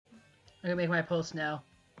I'm gonna make my post now.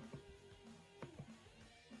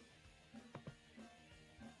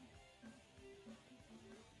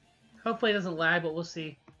 Hopefully it doesn't lag, but we'll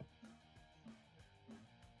see.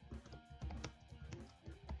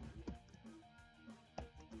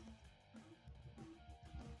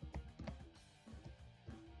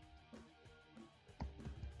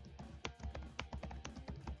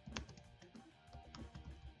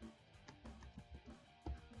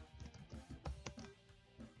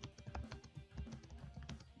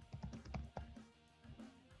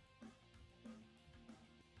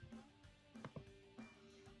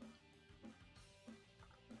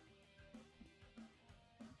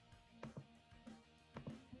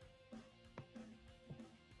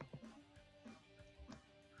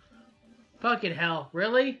 Fucking hell,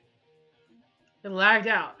 really? It lagged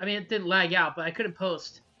out. I mean, it didn't lag out, but I couldn't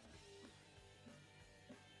post.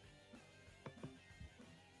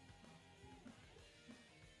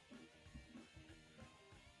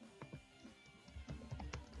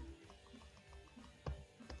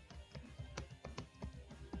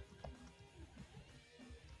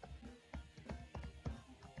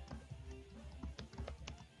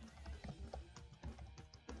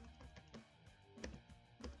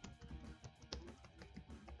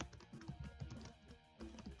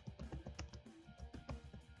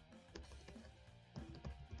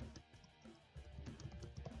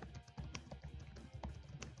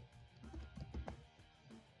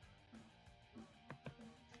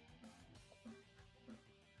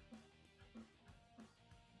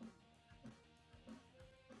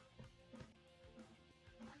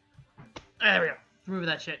 Ah, there we go. Remove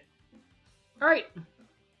that shit. Alright.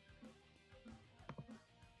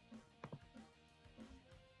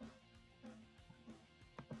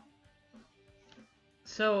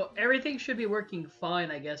 So, everything should be working fine,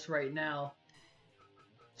 I guess, right now.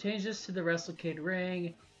 Change this to the W-Cade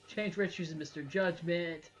ring. Change Richards and Mr.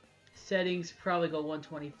 Judgment. Settings probably go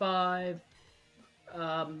 125.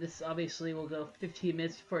 This obviously will go 15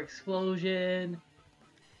 minutes before explosion.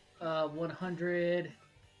 100.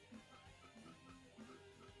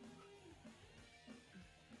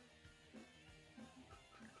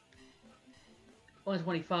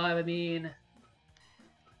 $125, I mean.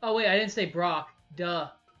 Oh wait, I didn't say Brock. Duh.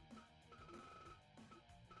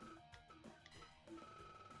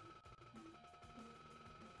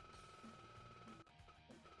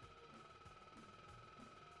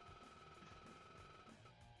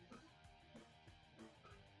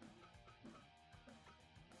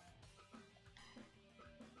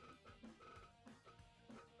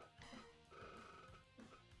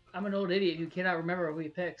 I'm an old idiot who cannot remember who he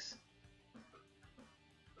picks.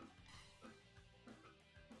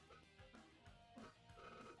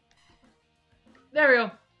 There we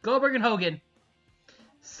go. Goldberg and Hogan.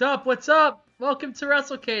 Sup, what's up? Welcome to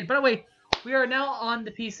W-Cade. By the way, we are now on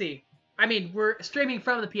the PC. I mean, we're streaming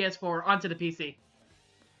from the PS4 onto the PC.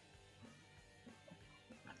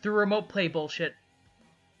 Through remote play bullshit.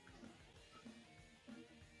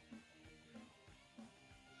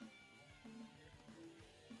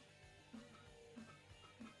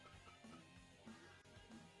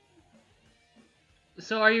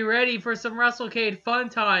 So are you ready for some W-Cade fun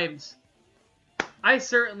times? I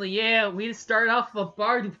certainly am. We start off with a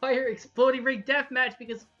barbed wire exploding ring deathmatch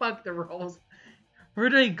because fuck the rules. We're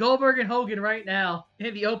doing Goldberg and Hogan right now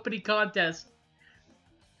in the opening contest.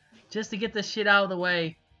 Just to get this shit out of the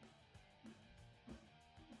way.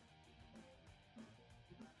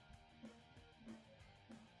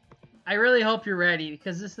 I really hope you're ready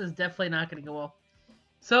because this is definitely not going to go well.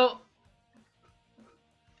 So,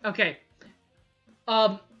 okay.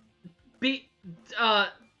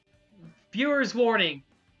 Viewers warning.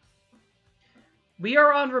 We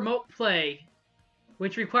are on remote play,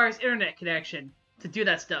 which requires internet connection to do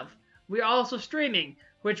that stuff. We are also streaming,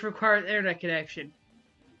 which requires internet connection.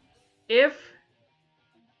 If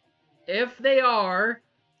they are,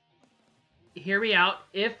 hear me out,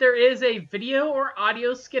 if there is a video or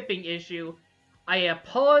audio skipping issue, I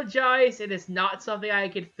apologize. It is not something I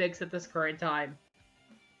can fix at this current time.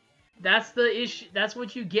 That's the issue. That's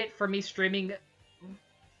what you get for me streaming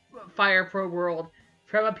Fire Pro World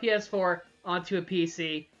from a PS4 onto a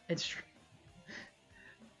PC. It's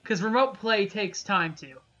because remote play takes time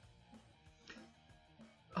too.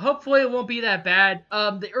 Hopefully it won't be that bad.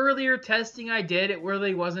 The earlier testing I did, it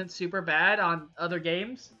really wasn't super bad on other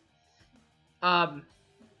games. But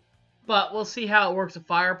we'll see how it works with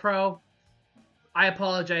Fire Pro. I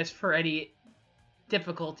apologize for any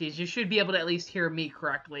difficulties. You should be able to at least hear me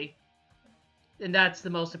correctly. And that's the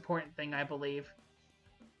most important thing, I believe.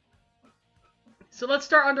 So let's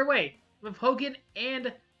start underway with Hogan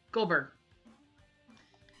and Goldberg.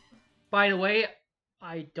 By the way,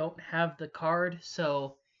 I don't have the card,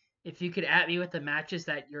 so if you could add me with the matches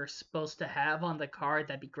that you're supposed to have on the card,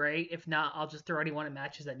 that'd be great. If not, I'll just throw anyone in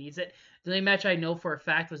matches that needs it. The only match I know for a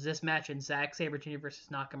fact was this match in Zack Sabre Jr. versus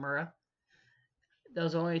Nakamura.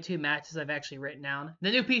 Those are only two matches I've actually written down.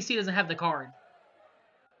 The new PC doesn't have the card.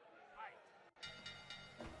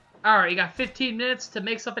 Alright, you got 15 minutes to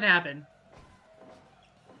make something happen.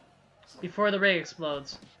 Before the ring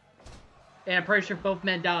explodes. And I'm pretty sure both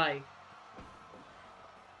men die.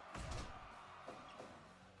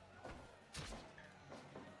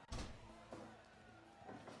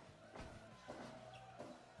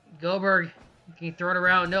 Goldberg, can you throw it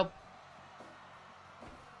around? Nope.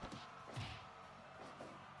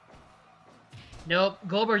 Nope.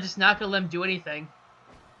 Goldberg just not gonna let him do anything.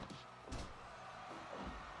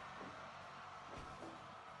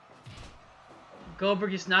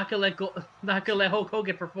 Goldberg just not gonna let Hulk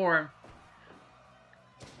Hogan perform.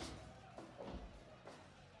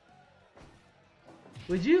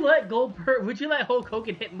 Would you let Hulk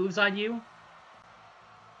Hogan hit moves on you?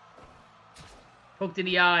 Poked in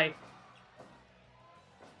the eye.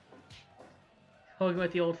 Hogan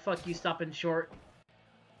with the old fuck you stopping short.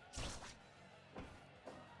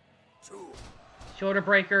 Shoulder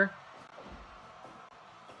breaker.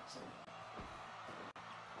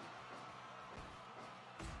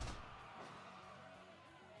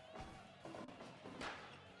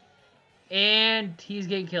 And he's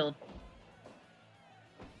getting killed.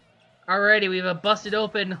 Alrighty, we have a busted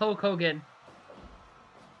open Hulk Hogan.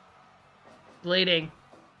 Bleeding.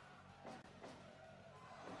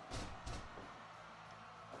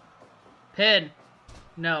 Pin.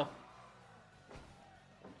 No.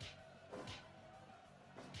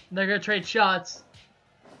 They're gonna trade shots.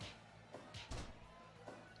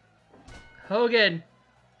 Hogan.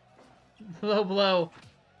 Low blow.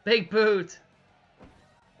 Big boot.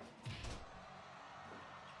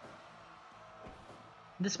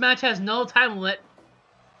 This match has no time limit.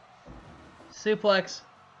 Suplex.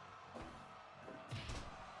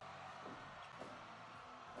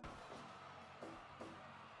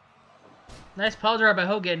 Nice power drive by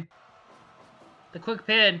Hogan. The quick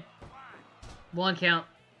pin. 1 count.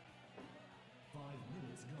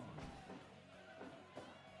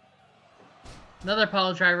 Another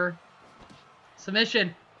pile driver.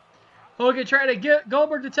 Submission. Hogan trying to get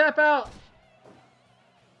Goldberg to tap out.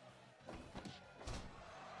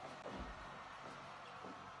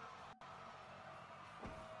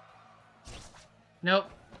 Nope.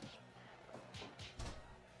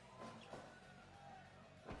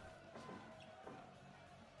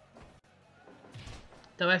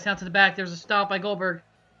 X out to the back. There's a stop by Goldberg.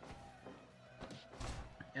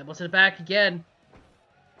 Elbow to the back again.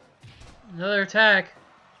 Another attack.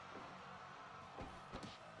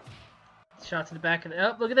 Shot to the back of the...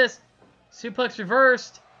 Oh, look at this. Suplex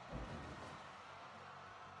reversed.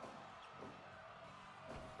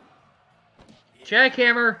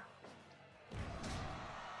 Jackhammer.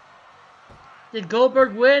 Did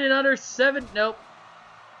Goldberg win in under 7? Nope.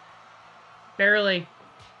 Barely.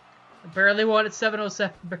 Barely won at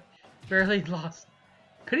 7:07. Barely lost.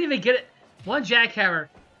 Couldn't even get it. One jackhammer.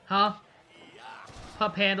 Huh?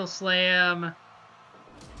 Pump handle slam.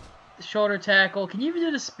 Shoulder tackle. Can you even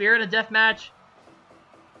do the spear in a death match?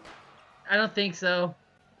 I don't think so.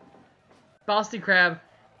 Boston Crab.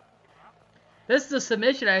 This is a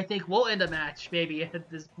submission I think will end the match, maybe, at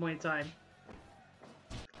this point in time.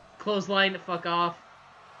 Clothesline, fuck off.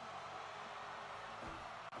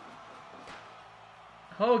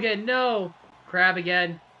 Hogan, no! Crab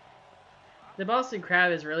again. The Boston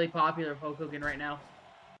Crab is really popular with Hulk Hogan right now.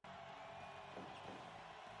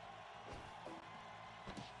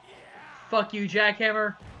 Fuck you,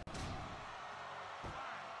 Jackhammer.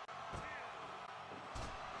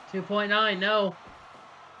 2.9, no.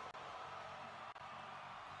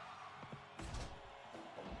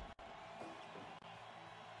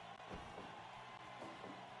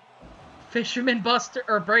 Fisherman Buster,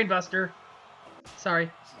 or Brain Buster. Sorry.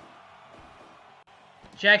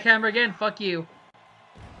 Jackhammer again, fuck you.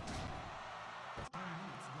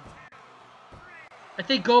 I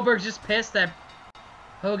think Goldberg's just pissed that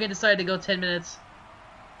Hogan decided to go 10 minutes.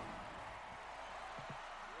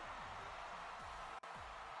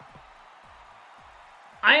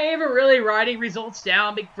 I ain't even really writing results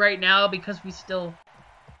down right now because we still...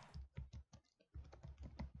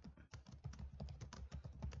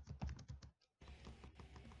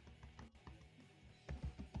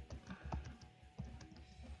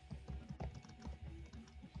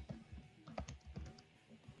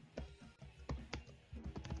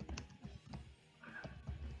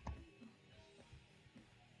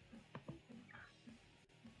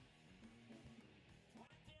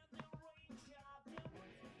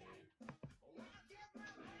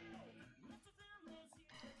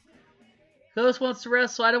 Who else wants to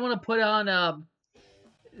wrestle? I don't want to put on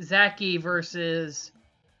Zaki versus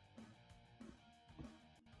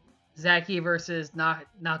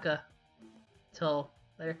Naka till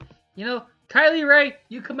later. You know, Kylie Ray,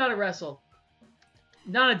 you come out and wrestle.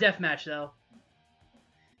 Not a death match though.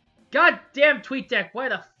 Goddamn TweetDeck, why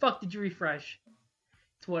the fuck did you refresh?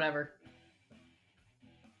 It's whatever.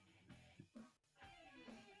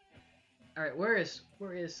 Alright, where is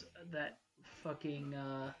that fucking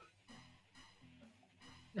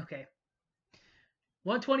okay.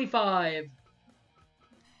 125.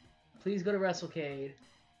 Please go to W-Cade.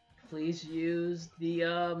 Please use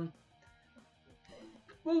the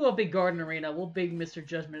we'll go Big Garden Arena. We'll big Mr.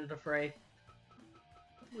 Judgment of the fray.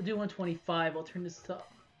 We'll do 125. I'll turn this to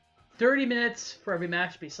 30 minutes for every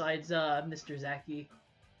match besides Mr. Zaki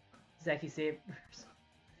Sabers.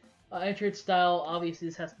 Entrance style, obviously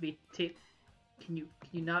this has to be tape. Can you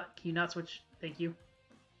not switch? Thank you.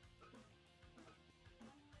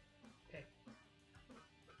 Okay.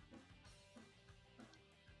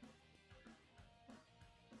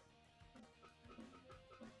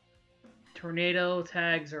 Tornado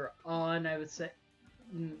tags are on, I would say.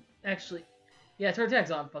 Actually, yeah, tornado tags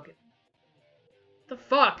on. Fuck it. The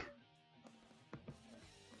fuck?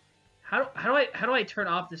 How do I turn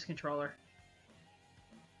off this controller?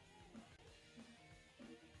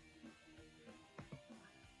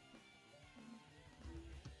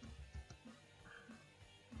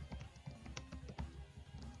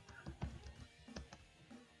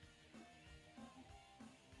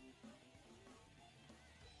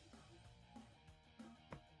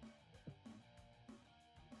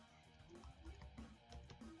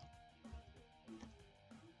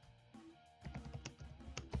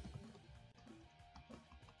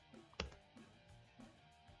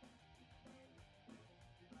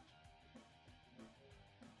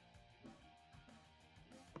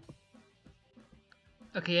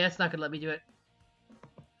 Okay, yeah, it's not gonna let me do it.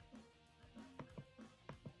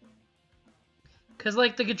 Cause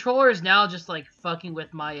like the controller is now just like fucking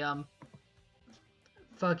with my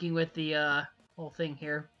fucking with the whole thing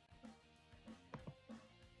here.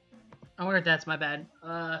 I wonder if that's my bad.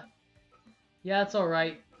 Yeah, it's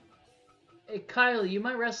alright. Hey Kylie, you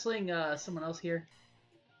mind wrestling someone else here?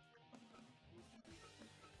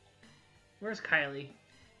 Where's Kylie?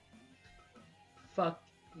 Fuck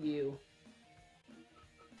you.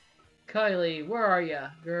 Kylie, where are ya,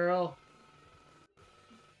 girl?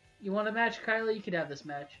 You want a match, Kylie? You could have this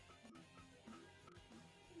match.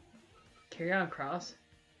 Carry on, Cross.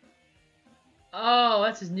 Oh,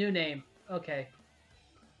 that's his new name. Okay.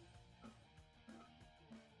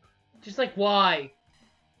 Just like, why?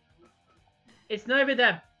 It's not even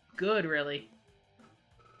that good, really.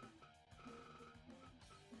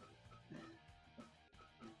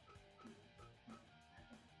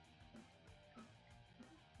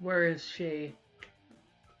 Where is she?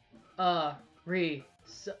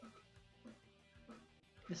 This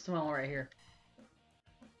is the one right here.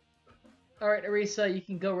 Alright, Arisa, you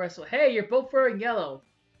can go wrestle. Hey, you're both wearing yellow.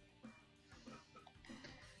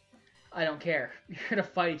 I don't care. You're gonna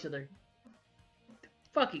fight each other.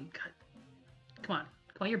 Fucking God. Come on.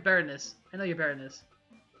 Come on, you're better than this. I know you're better than this.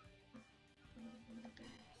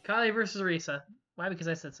 Kylie versus Arisa. Why? Because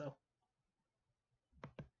I said so.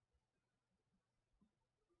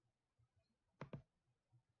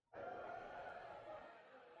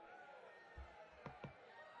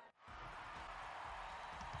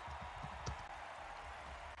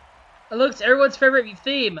 It looks everyone's favorite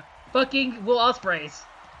theme. Fucking Will Ospreay's.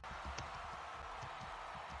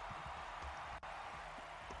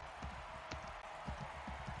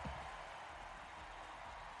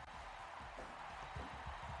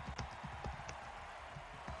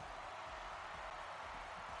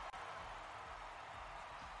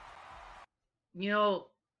 You know,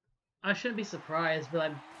 I shouldn't be surprised, but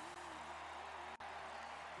I'm...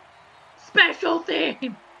 Special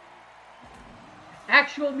theme!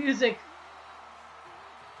 Actual music!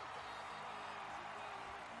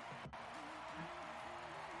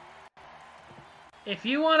 If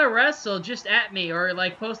you want to wrestle, just at me, or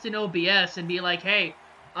like post an OBS and be like, hey,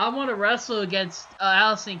 I want to wrestle against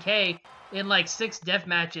Allison Kay in like 6 death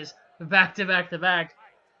matches, back to back to back.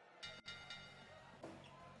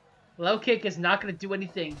 Low kick is not going to do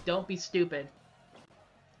anything. Don't be stupid.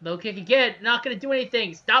 Low kick again, not going to do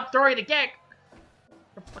anything. Stop throwing the kick!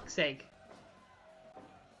 For fuck's sake.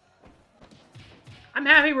 I'm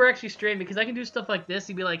happy we're actually streaming because I can do stuff like this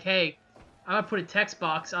and be like, hey, I'm going to put a text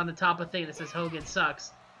box on the top of the thing that says Hogan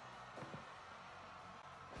sucks.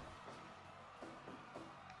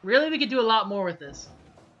 Really, we could do a lot more with this.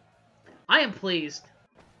 I am pleased.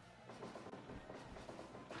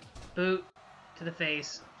 Boot. to the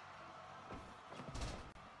face.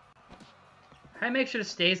 How do I make sure it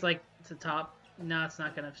stays like to the top? No, it's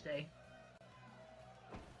not gonna stay.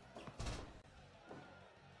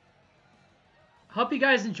 Hope you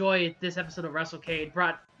guys enjoy this episode of W-Cade,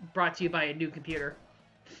 brought to you by a new computer.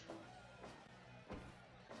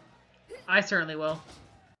 I certainly will.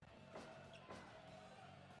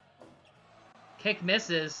 Kick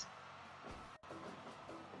misses.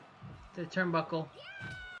 To the turnbuckle.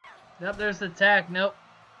 Nope, there's the attack. Nope.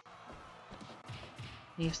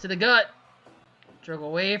 Knees to the gut. Drug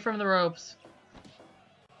away from the ropes.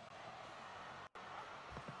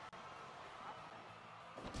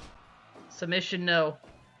 Submission, no.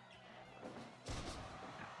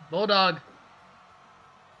 Bulldog.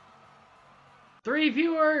 3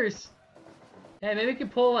 viewers! Hey, maybe we can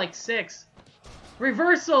pull like 6.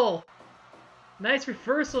 Reversal! Nice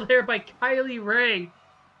reversal there by Kylie Ray.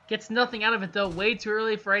 Gets nothing out of it though. Way too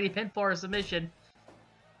early for any pinfall or submission.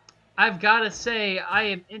 I've got to say, I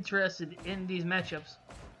am interested in these matchups.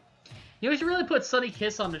 You know, we should really put Sunny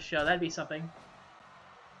Kiss on the show. That'd be something.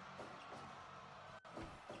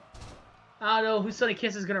 I don't know who Sunny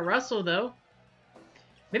Kiss is gonna wrestle though.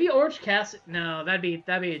 Maybe Orange Cassidy. No, that'd be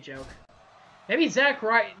a joke. Maybe Zack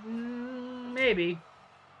Wright. Maybe.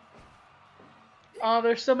 Oh,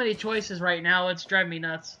 there's so many choices right now. It's driving me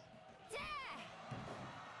nuts.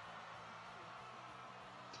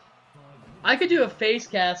 I could do a face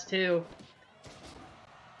cast too.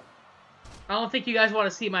 I don't think you guys want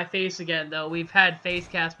to see my face again though. We've had face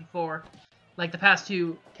casts before. Like the past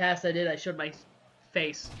 2 casts I did, I showed my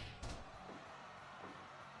face.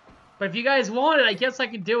 But if you guys want it, I guess I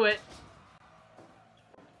can do it.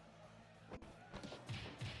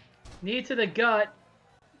 Knee to the gut.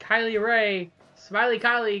 Kylie Ray. Smiley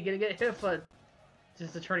Kylie gonna get hit for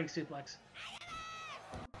just a turning suplex.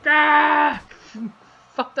 Ah!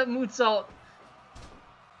 Fuck that moonsault.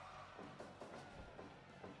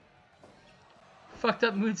 Fucked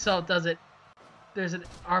up moonsault does it. There's an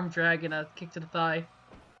arm drag and a kick to the thigh.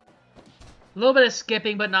 A little bit of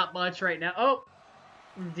skipping, but not much right now. Oh!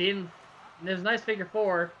 There's a nice figure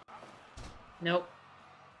 4. Nope.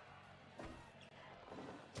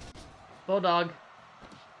 Bulldog.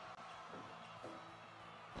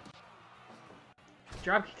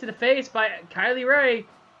 Drop kick to the face by Kylie Ray.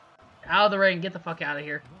 Out of the ring. Get the fuck out of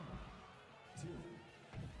here.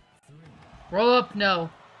 Roll up. No.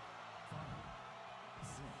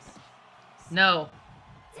 No.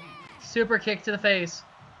 Super kick to the face.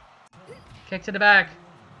 Kick to the back.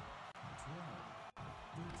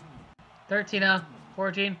 13,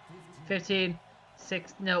 14, 15,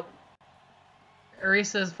 6. Nope.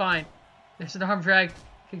 Arisa is fine. There's an arm drag.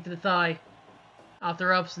 Kick to the thigh. Off the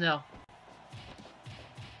ropes. No.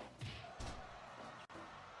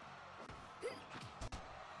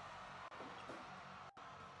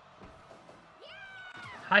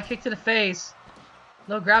 High kick to the face.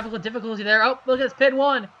 No graphical difficulty there. Oh, look at this pin.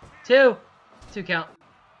 1, 2. 2 count.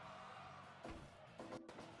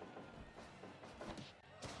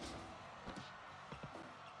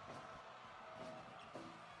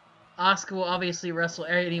 Asuka will obviously wrestle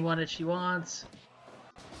anyone that she wants.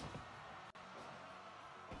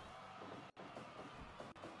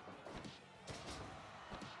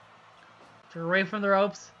 Away from the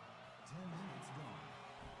ropes.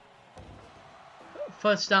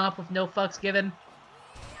 Foot stomp with no fucks given.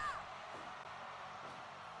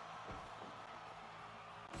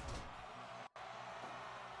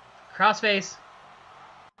 Crossface.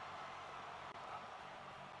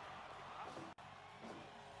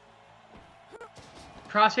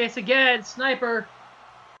 Crossface again. Sniper.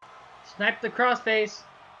 Snipe the crossface.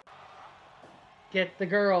 Get the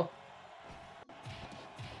girl.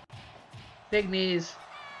 Big knees.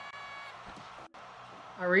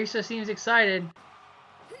 Arisa seems excited.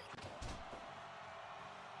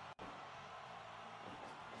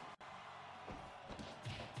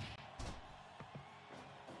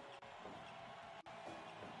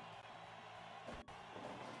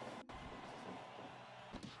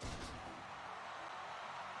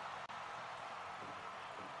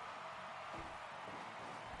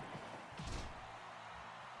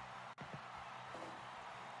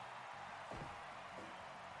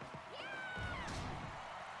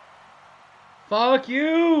 Fuck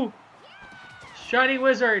you! Shining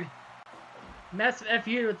Wizard! Massive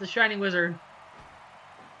FU with the Shining Wizard.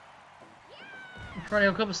 Trying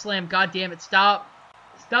to hook up a slam. God damn it, stop!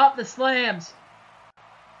 Stop the slams!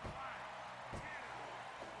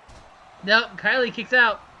 Nope, Kylie kicks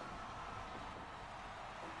out.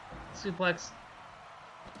 Suplex.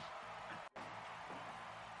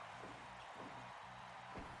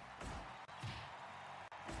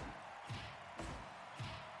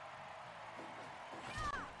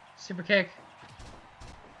 Super kick.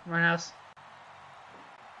 Roundhouse.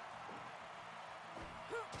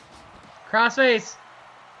 Crossface.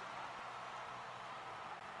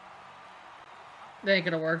 That ain't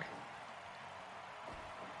gonna work.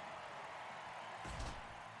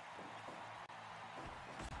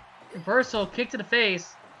 Reversal, kick to the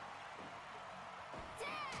face.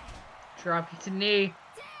 Drop kick to the knee.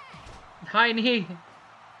 High knee.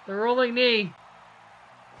 The rolling knee.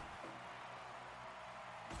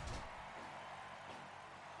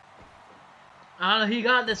 I don't know who you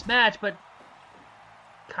got in this match, but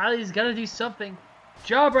Kylie's gonna do something.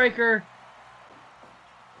 Jawbreaker.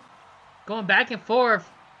 Going back and forth.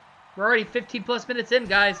 We're already 15 plus minutes in,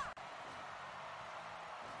 guys.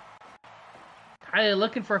 Kylie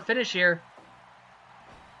looking for a finish here.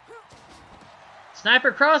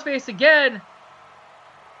 Sniper crossface again.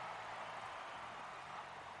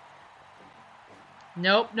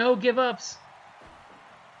 Nope, no give ups.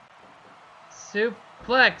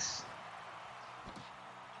 Suplex.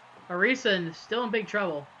 Arisa still in big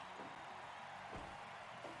trouble.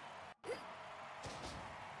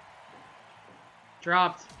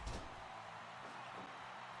 Dropped.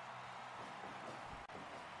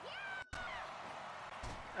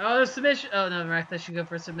 Oh, there's submission. Oh, no, right. That should go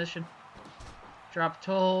for a submission. Drop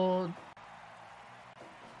hold.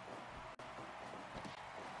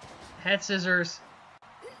 Head scissors.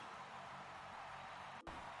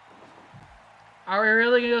 Are we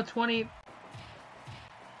really going to go 20?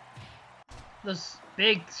 Those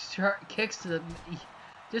big kicks to the...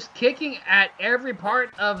 Just kicking at every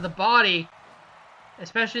part of the body.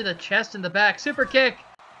 Especially the chest and the back. Super kick.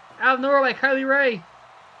 Out of nowhere by Kylie Ray.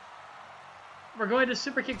 We're going to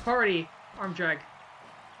super kick party. Arm drag.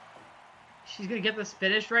 She's going to get this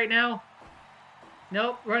finished right now.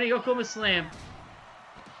 Nope. Running Oklahoma Slam.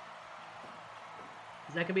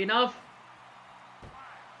 Is that going to be enough?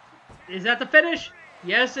 Is that the finish?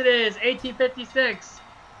 Yes, it is. 1856.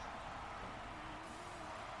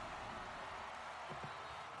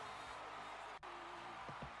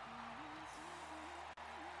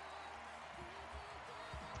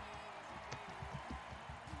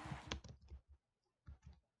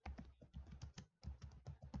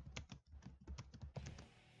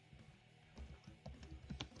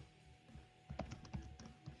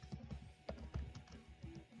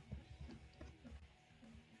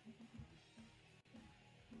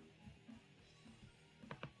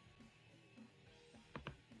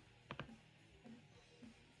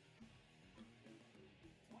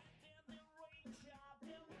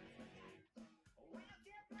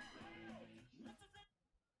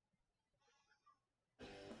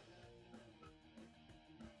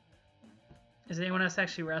 Is anyone else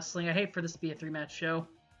actually wrestling? I hate for this to be a 3-match show.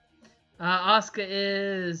 Asuka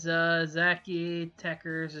is, Zaki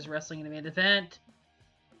Techers is wrestling in the main event.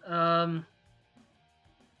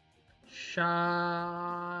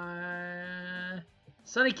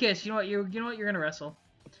 Sunny Kiss, you know what you're gonna wrestle.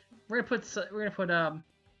 We're gonna put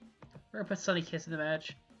Sunny Kiss in the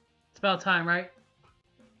match. It's about time, right?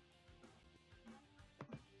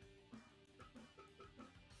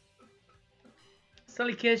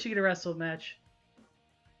 Sunny Kiss, you get a wrestle match.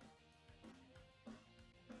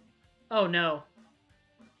 Oh no.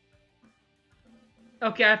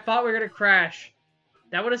 Okay, I thought we were gonna crash.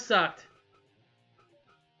 That would have sucked.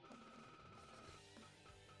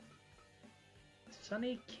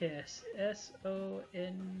 Sunny Kiss.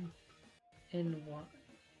 S-O-N-N-Y.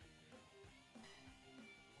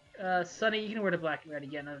 Sunny, you can wear the black and red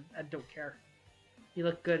again. I don't care. You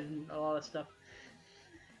look good in a lot of stuff.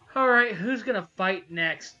 Alright, who's gonna fight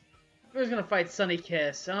next? Who's gonna fight Sunny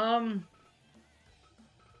Kiss?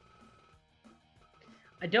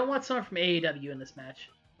 I don't want someone from AEW in this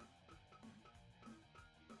match.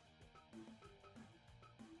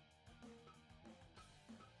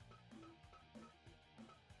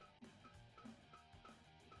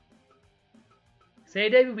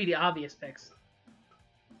 AEW would be the obvious picks.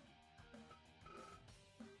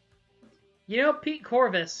 You know, Pete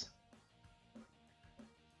Corvus.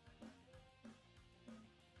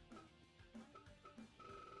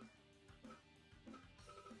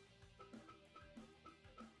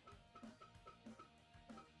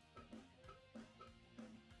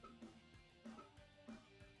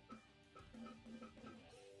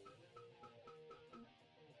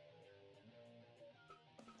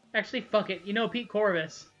 Actually, fuck it. You know Pete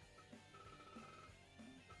Corvus.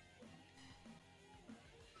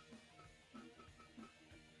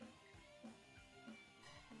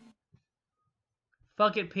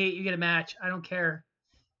 Fuck it, Pete. You get a match. I don't care.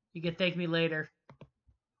 You can thank me later.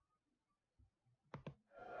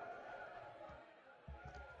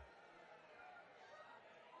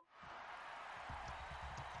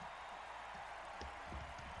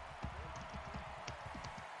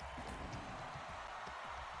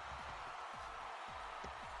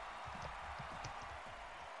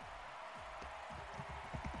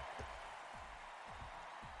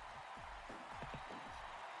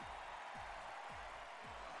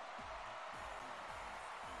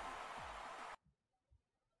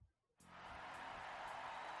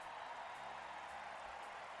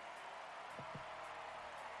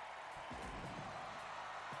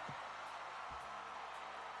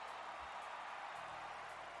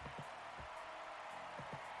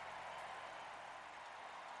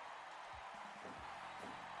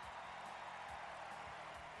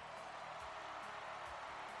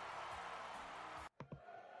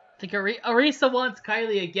 think Arisa wants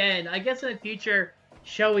Kylie again. I guess in a future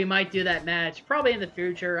show we might do that match. Probably in the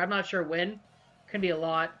future. I'm not sure when. Could be a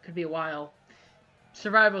lot. Could be a while.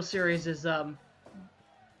 Survival Series is about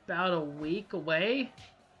a week away.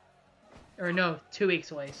 Or no, 2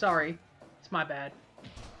 weeks away. Sorry. It's my bad.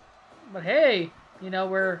 But hey, you know,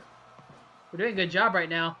 we're doing a good job right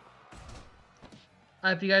now. I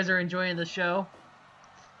hope you guys are enjoying the show.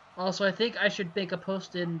 Also, I think I should make a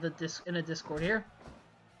post in the Discord here.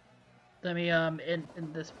 Let me in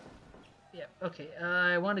this. Yeah, okay.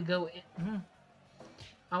 I want to go in.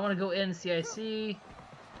 I want to go in CIC.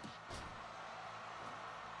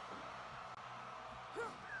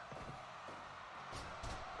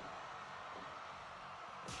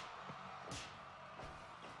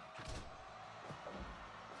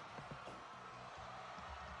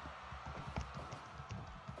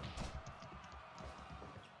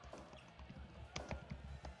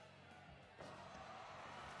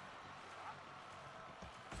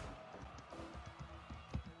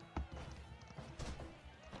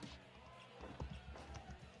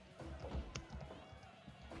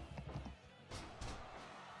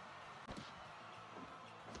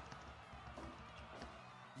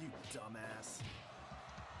 You dumbass.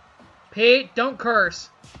 Pete, don't curse.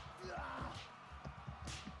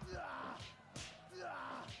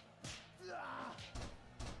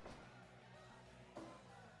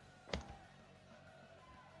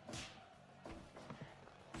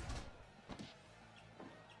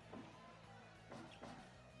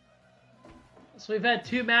 So we've had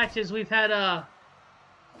 2 matches. We've had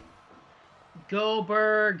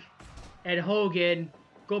Goldberg and Hogan.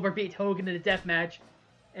 Goldberg beat Hogan in a death match.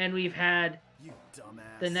 And we've had you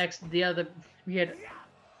dumbass.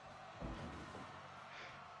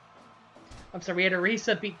 We had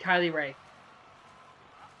Arisa beat Kylie Ray.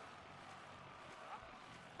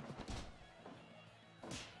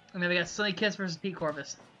 And then we got Sunny Kiss versus Pete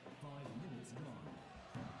Corvus. 5 minutes gone.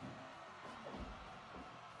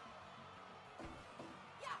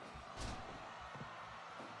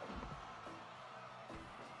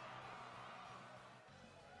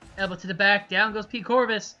 Elbow to the back, down goes Pete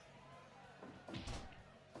Corvus.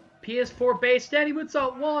 PS4 base, standing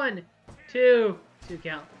moonsault, 1, 2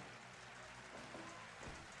 count.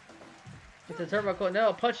 It's a turnbuckle,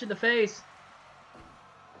 no, punch in the face.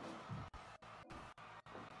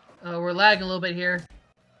 We're lagging a little bit here.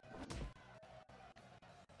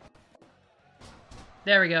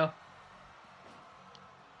 There we go.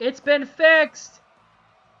 It's been fixed!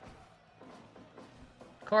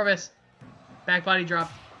 Corvus. Back body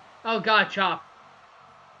drop. Oh god, Chop.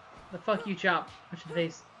 The fuck you, Chop. Punch in the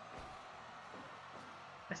face.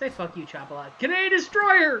 I say fuck you, Chop a lot. Canadian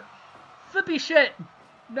Destroyer! Flippy shit!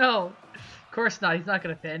 No. Of course not. He's not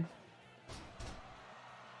gonna pin.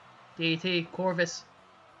 DT, Corvus.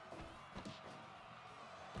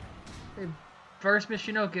 Reverse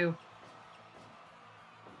Michinoku.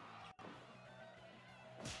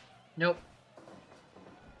 Nope.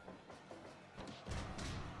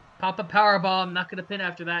 Pop a powerbomb. Not gonna pin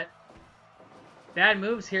after that. Bad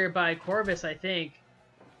moves here by Corvus, I think.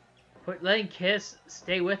 Letting Kiss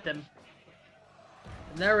stay with them.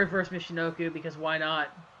 Another reverse Michinoku, because why not?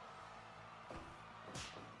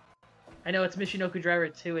 I know it's Michinoku driver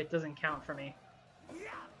too. It doesn't count for me.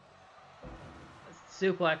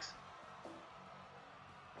 Suplex.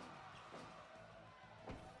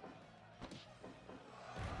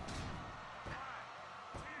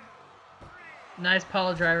 Nice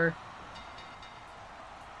power driver.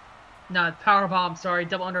 No, powerbomb, sorry.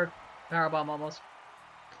 Double under powerbomb almost.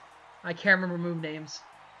 I can't remember move names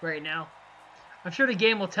right now. I'm sure the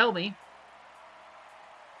game will tell me.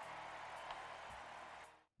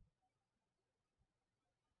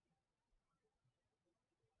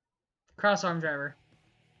 Cross arm driver.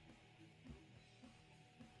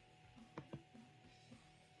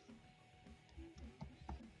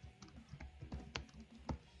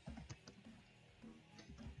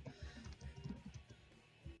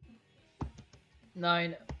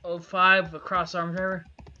 $9.05, a cross arm driver.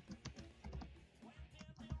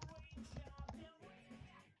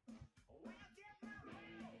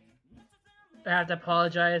 I have to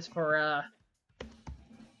apologize for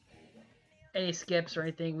any skips or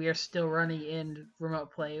anything. We are still running in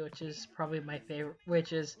remote play, which is probably my favorite,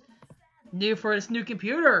 which is new for this new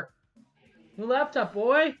computer. New laptop,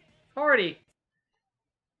 boy. Party.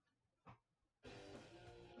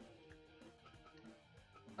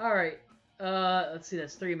 Alright. Let's see,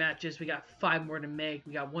 that's 3 matches. We got 5 more to make.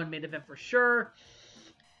 We got 1 main event for sure.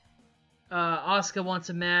 Asuka wants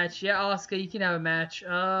a match. Yeah, Asuka, you can have a match.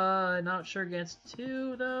 Not sure against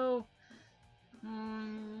 2, though.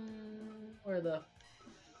 Where the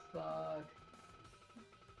Fuck.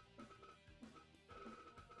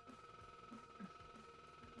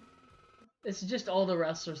 It's just all the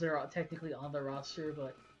wrestlers that are technically on the roster,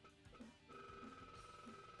 but...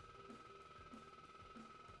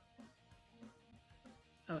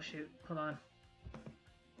 Oh shoot, hold on.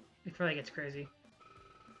 Before that gets crazy.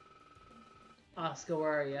 Asuka,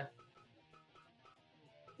 where are you?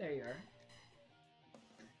 There you are.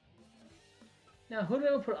 Now, who do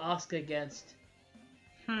I put Asuka against?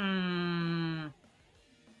 Hmm.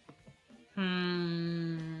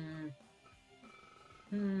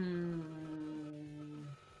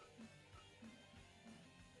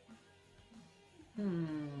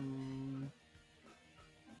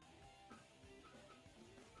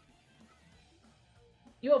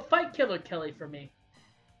 You know, fight Killer Kelly for me.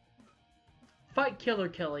 Fight Killer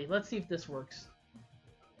Kelly. Let's see if this works.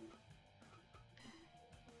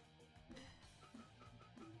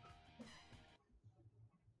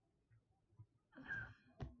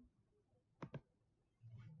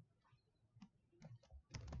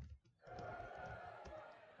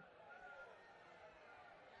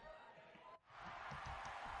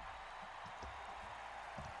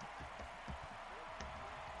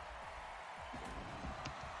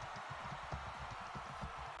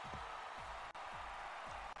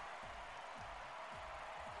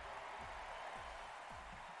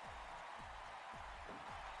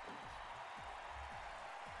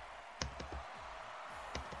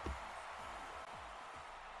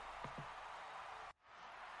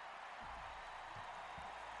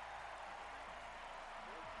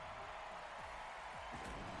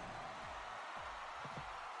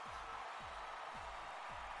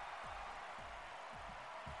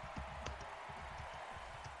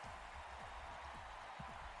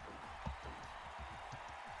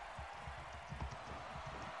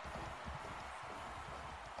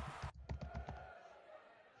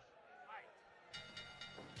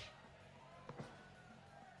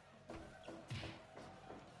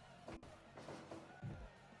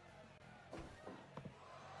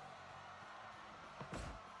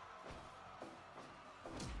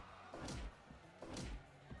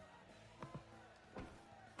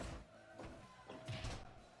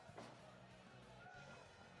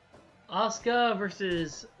 Asuka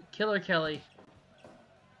versus Killer Kelly.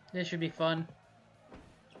 This should be fun.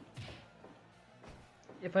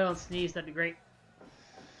 If I don't sneeze, that'd be great.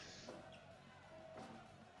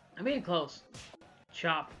 I'm getting close.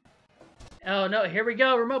 Chop. Oh no, here we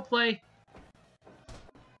go. Remote play.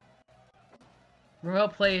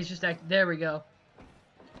 Remote play is just act. There we go.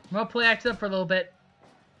 Remote play acts up for a little bit.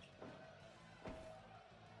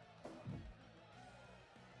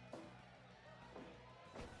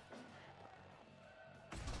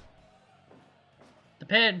 The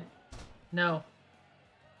pin. No.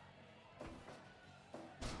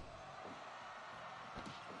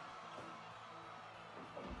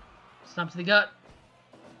 Stomp to the gut.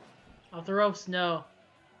 Off the ropes? No.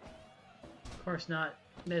 Of course not.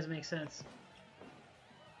 It doesn't make sense.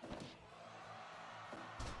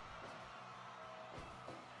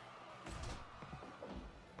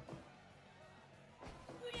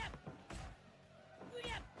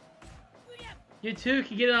 You too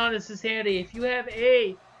can get on this handy. If you have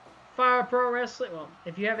a Fire Pro Wrestling, well,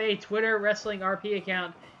 if you have a Twitter Wrestling RP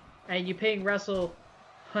account and you ping Wrestle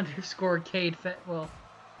underscore Cade, well,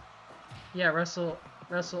 yeah, Wrestle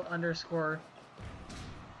underscore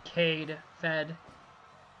Cade Fed.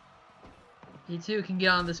 You too can get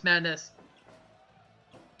on this madness.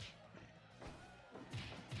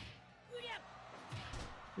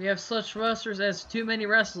 We have such wrestlers as too many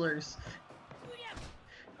wrestlers.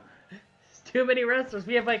 Too many wrestlers.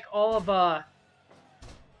 We have like all of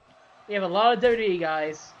we have a lot of WWE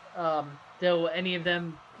guys. Though any of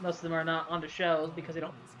them, most of them are not on the shows because they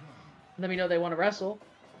don't let me know they want to wrestle.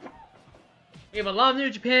 We have a lot of New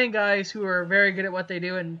Japan guys who are very good at what they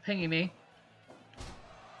do and pinging me.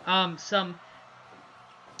 Some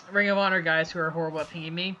Ring of Honor guys who are horrible at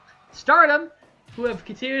pinging me. Stardom, who have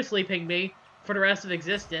continuously pinged me for the rest of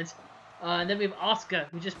existence. And then we have Asuka,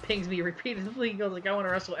 who just pings me repeatedly. He goes like, I want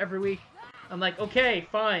to wrestle every week. I'm like, okay,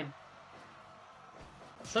 fine.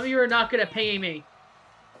 Some of you are not good at pinging me.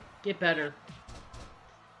 Get better.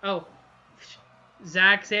 Oh,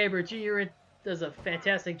 Zack Sabre Jr. does a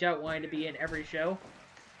fantastic job wanting to be in every show.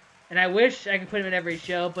 And I wish I could put him in every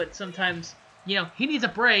show, but sometimes, you know, he needs a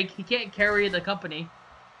break. He can't carry the company.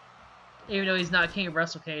 Even though he's not King of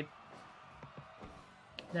W-Cade.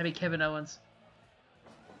 That'd be Kevin Owens.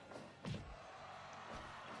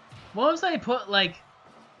 What if I put, like,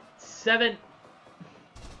 7...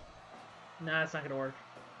 Nah, it's not gonna work.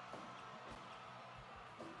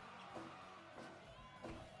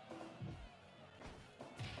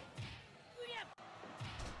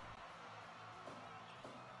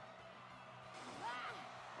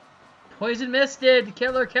 Poison misted,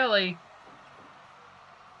 Killer Kelly.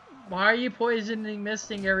 Why are you poisoning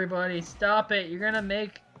misting everybody? Stop it. You're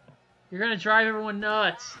gonna drive everyone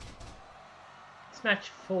nuts. It's match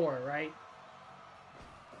 4, right?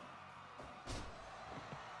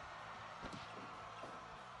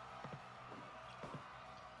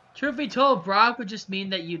 Truth be told, Brock would just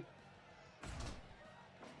mean that you...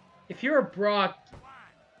 If you were Brock,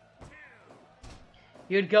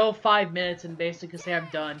 you'd go 5 minutes and basically say, I'm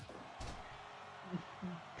done.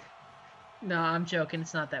 No, I'm joking.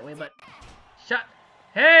 It's not that way, but...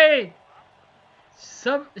 Hey!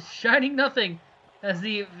 Some shining nothing as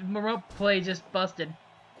the remote play just busted.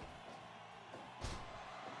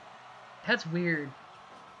 That's weird.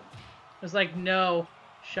 It was like, no,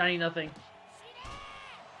 shining nothing.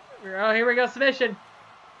 Oh, here we go, submission.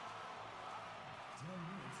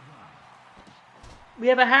 We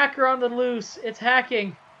have a hacker on the loose. It's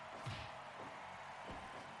hacking.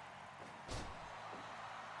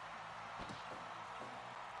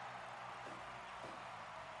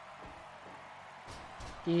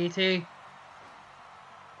 DT.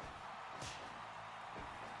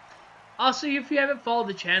 Also, if you haven't followed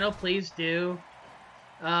the channel, please do.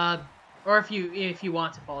 Or if you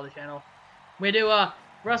want to follow the channel, we do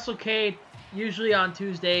W-Cade usually on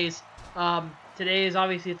Tuesdays. Today is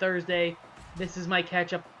obviously Thursday. This is my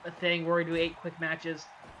catch-up thing where we do 8 quick matches.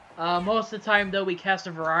 Most of the time, though, we cast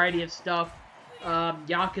a variety of stuff.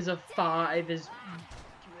 Yakuza 5 is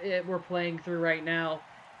we're playing through right now.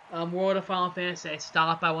 World of Final Fantasy, I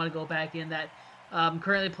stopped. I want to go back in that. I'm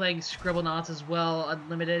currently playing Scribblenauts as well,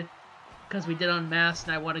 Unlimited, because we did Unmasked,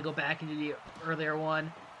 and I want to go back into the earlier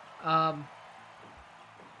one.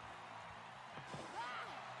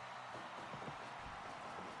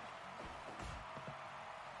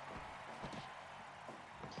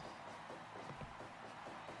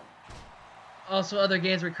 Also, other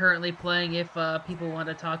games we're currently playing, if people want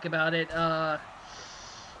to talk about it.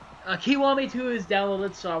 Kiwami 2 is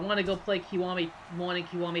downloaded, so I want to go play Kiwami 1 and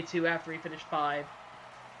Kiwami 2 after we finish 5.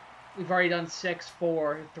 We've already done 6,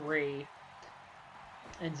 4, 3,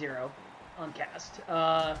 and 0 on cast. We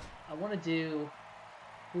want to do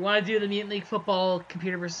the Mutant League Football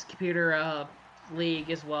computer versus computer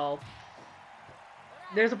league as well.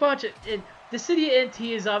 There's a bunch of... the City of NT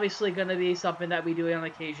is obviously going to be something that we do on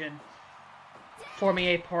occasion. Forming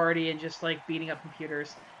a party and just, like, beating up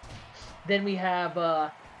computers. Then we have,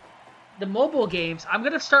 the mobile games. I'm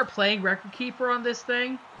going to start playing Record Keeper on this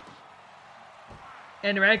thing.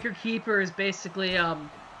 And Record Keeper is basically,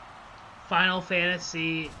 Final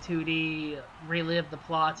Fantasy 2D, relive the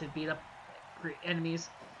plots and beat up enemies.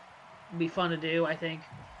 It'd be fun to do, I think.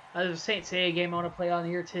 There's a Saint Seiya game I want to play on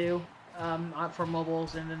here, too, for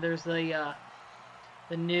mobiles. And then there's the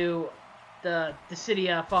new... The City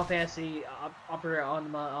Final Fantasy opera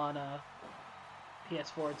on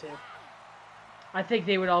PS4 too. I think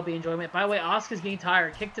they would all be enjoying it. By the way, Asuka's getting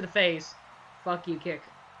tired. Kick to the face. Fuck you, kick.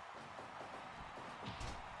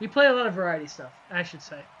 We play a lot of variety stuff, I should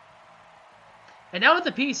say. And now with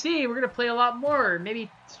the PC, we're gonna play a lot more.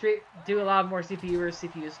 Maybe do a lot more CPU versus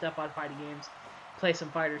CPU stuff on fighting games. Play some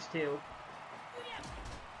fighters too.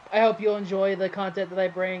 I hope you'll enjoy the content that I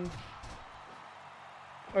bring.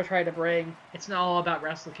 Or try to bring. It's not all about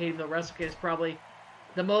W-Cade, though W-Cade is probably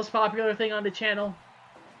the most popular thing on the channel.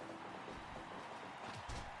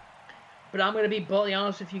 But I'm going to be bluntly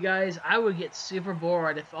honest with you guys, I would get super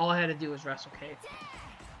bored if all I had to do was W-Cade.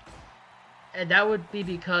 And that would be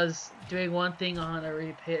because doing one thing on a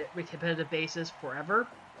repetitive basis forever,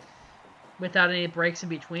 without any breaks in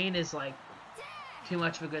between, is like too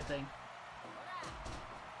much of a good thing.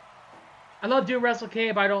 I love doing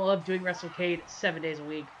W-Cade, but I don't love doing W-Cade 7 days a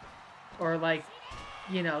week. Or, like,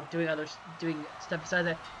 you know, doing stuff besides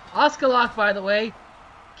that. Oscar Lock, by the way.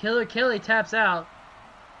 Killer Kelly taps out.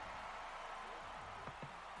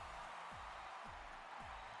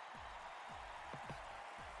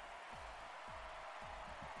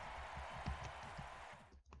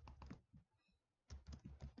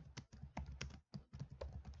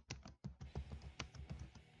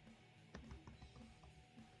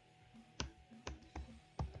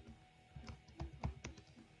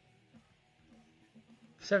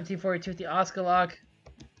 $17.42 with the Oscar Lock.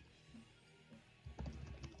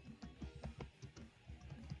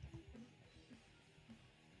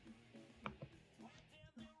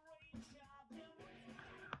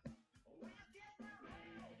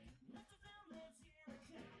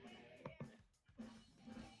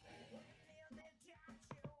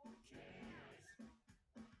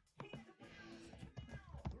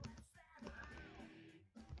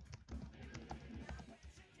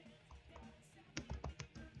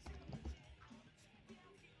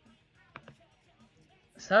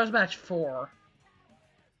 So that was match 4.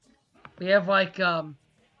 We have like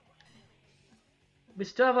we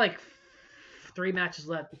still have like 3 matches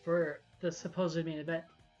left before the supposed main event.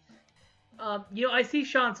 You know, I see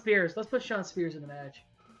Shawn Spears. Let's put Shawn Spears in the match.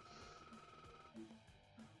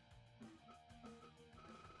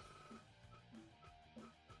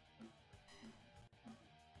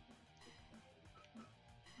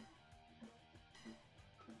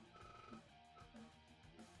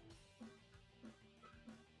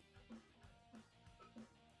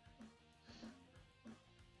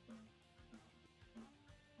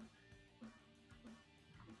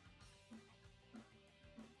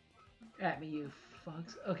 At me, you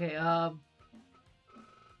fucks. Okay,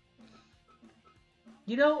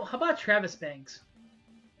 you know, how about Travis Banks?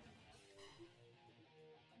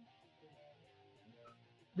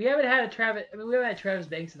 We haven't had a Travis. I mean, we haven't had Travis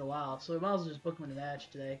Banks in a while, so we might as well just book him in the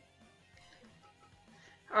match today.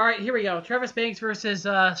 All right, here we go. Travis Banks versus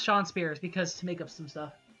Shawn Spears, because to make up some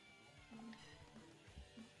stuff.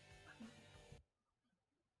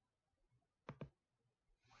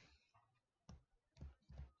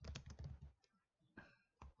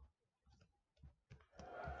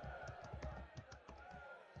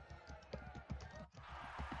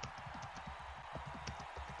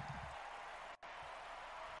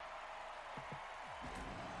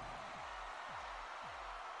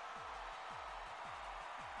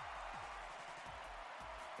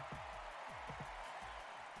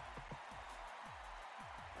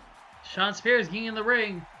 Shawn Spears getting in the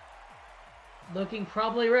ring. Looking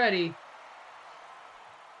probably ready.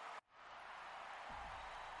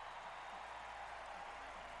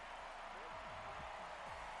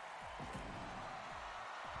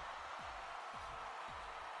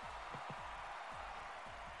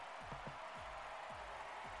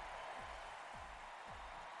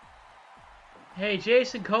 Hey,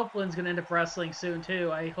 Jason Copeland's going to end up wrestling soon,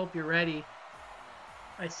 too. I hope you're ready.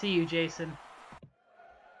 I see you, Jason.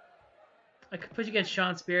 I could put you against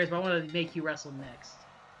Shawn Spears, but I want to make you wrestle next.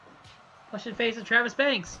 Push and face of Travis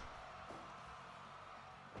Banks.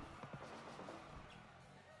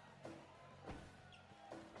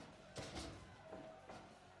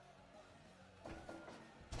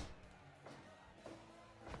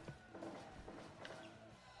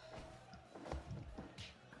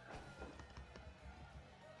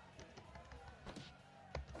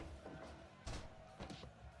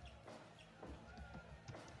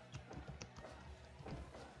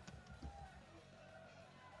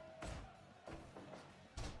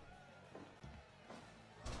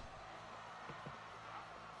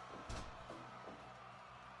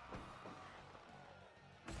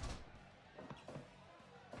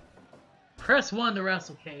 Press 1 to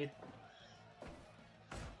wrestle, Cade.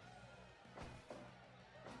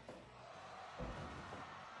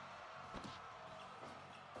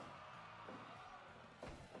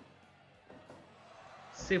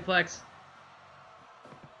 Suplex.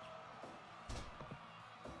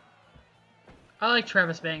 I like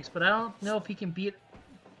Travis Banks, but I don't know if he can beat...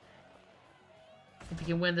 if he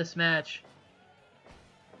can win this match.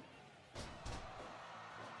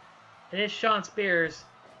 It is Shawn Spears.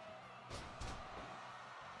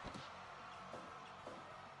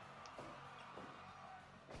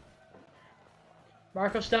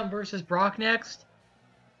 Marco Stunt versus Brock next.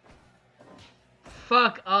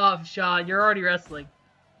 Fuck off, Shawn. You're already wrestling.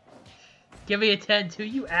 Give me a 10 too,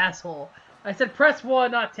 you asshole. I said press 1,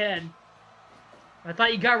 not 10. I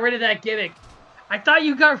thought you got rid of that gimmick. I thought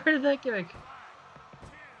you got rid of that gimmick.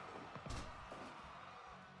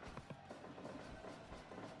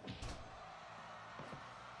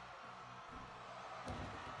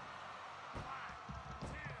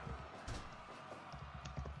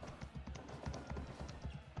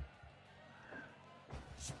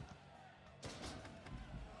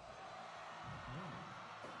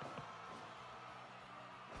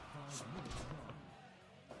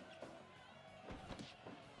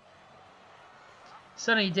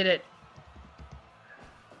 Sonny, you did it.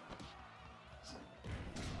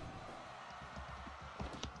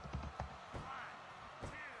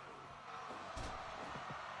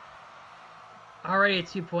 Already at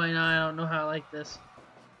 2.9, I don't know how I like this.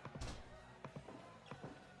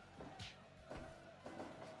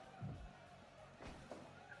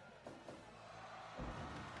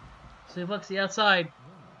 Suplex the outside.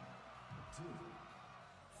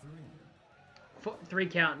 1, 2, 3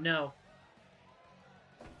 count, no.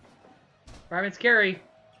 Fireman's carry.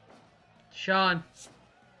 Shawn.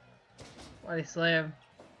 Body slam.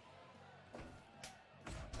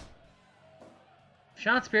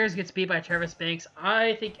 Shawn Spears gets beat by Travis Banks.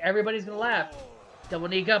 I think everybody's gonna laugh. Double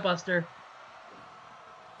knee gutbuster.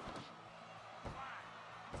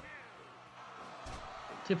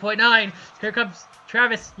 2.9. Here comes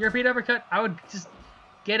Travis. European uppercut. I would just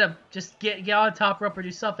get him. Just get on top rope or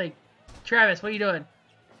do something. Travis, what are you doing?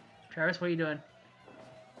 Travis, what are you doing?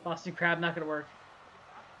 Boston Crab, not gonna work.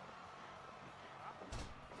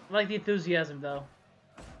 I like the enthusiasm, though.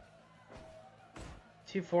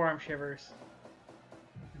 2 forearm shivers.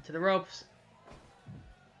 Into the ropes.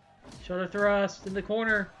 Shoulder thrust in the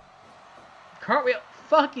corner. Cartwheel.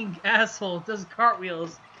 Fucking asshole does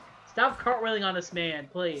cartwheels. Stop cartwheeling on this man,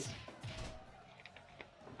 please.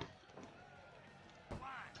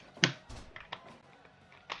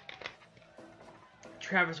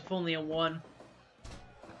 Travis with only a 1.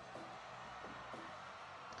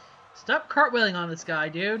 Stop cartwheeling on this guy,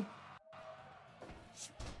 dude.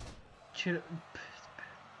 Shoot.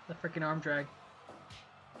 The freaking arm drag.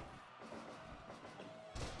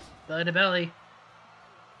 Belly to belly.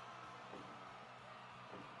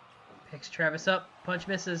 Picks Travis up. Punch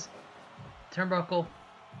misses. Turnbuckle.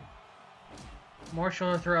 More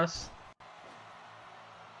shoulder thrusts.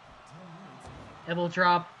 Elbow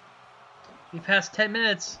drop. We passed 10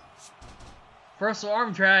 minutes. Reversal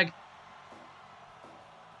arm drag.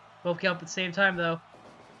 Both get up at the same time, though.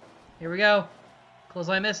 Here we go.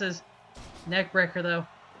 Clothesline misses. Neck breaker, though.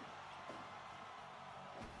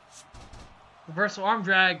 Reversal arm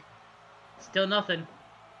drag. Still nothing.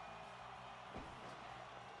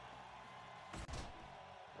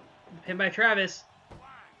 Pinned by Travis.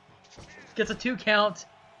 Gets a 2 count.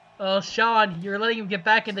 Oh, Sean, you're letting him get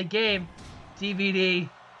back in the game. DVD.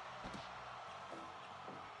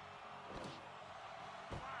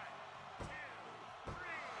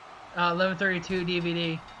 Uh, 11:32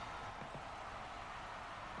 DVD.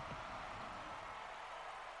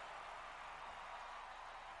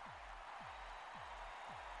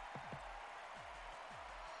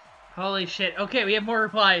 Holy shit. Okay, we have more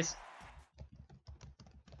replies.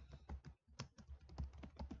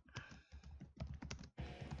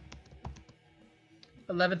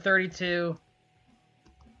 $11:32.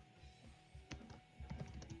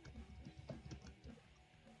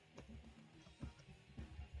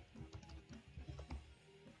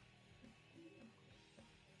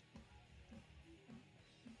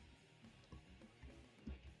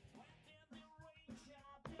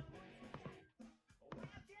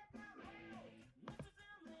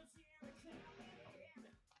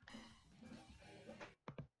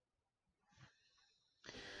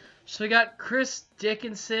 So we got Chris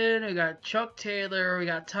Dickinson, we got Chuck Taylor, we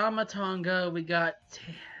got Tama Tonga, we got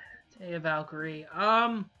Taya Valkyrie.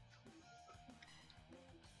 Taya,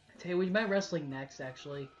 we might wrestling next,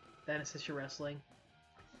 actually. That is your wrestling.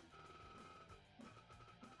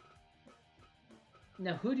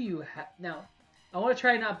 Now, who do you have? Now, I want to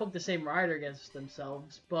try and not book the same rider against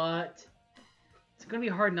themselves, but it's going to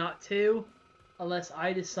be hard not to, unless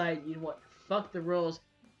I decide, you know what, fuck the rules.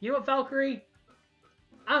 You know what, Valkyrie?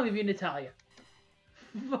 I'll give you Natalia.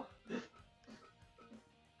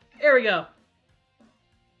 Here we go.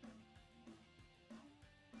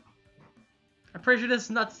 I'm pretty sure this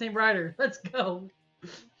is not the same rider. Let's go.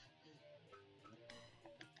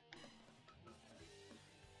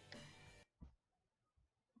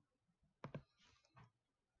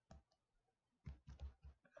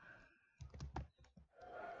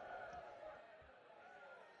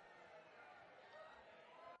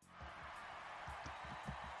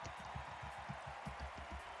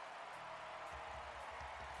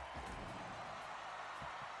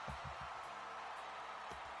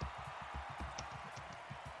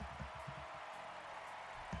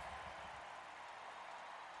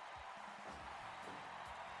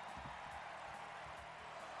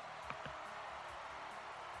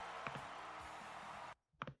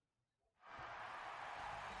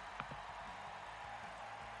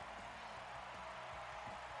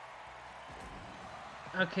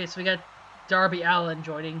 Okay, so we got Darby Allin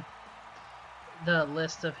joining the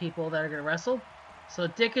list of people that are going to wrestle. So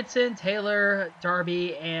Dickinson, Taylor,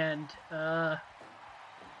 Darby, and Tama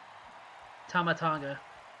Tonga.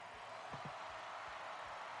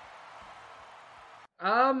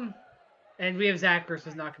 And we have Zach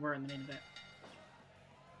versus Nakamura in the main event.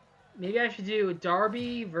 Maybe I should do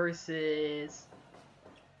Darby versus...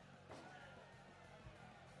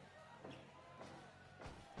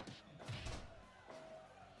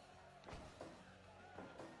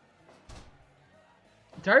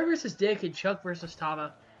 Darby versus Dick and Chuck versus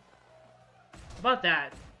Tama. How about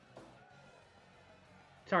that?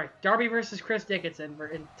 Sorry, Darby versus Chris Dickinson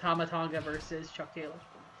and Tama Tonga versus Chuck Taylor.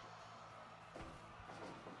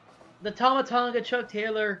 The Tama Tonga Chuck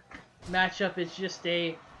Taylor matchup is just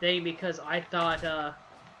a thing because I thought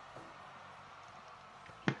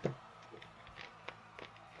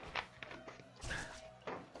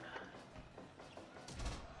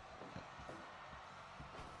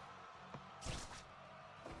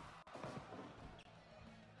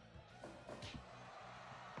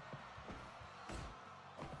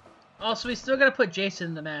Also, we still gotta put Jason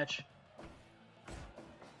in the match.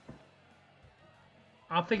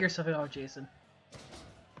 I'll figure something out with Jason.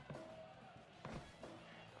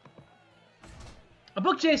 I'll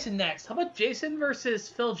book Jason next. How about Jason versus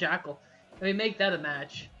Phil Jackal? And we make that a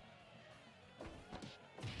match.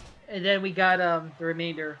 And then we got the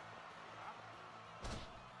remainder.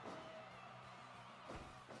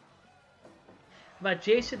 How about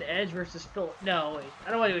Jason Edge versus Phil? No, wait. I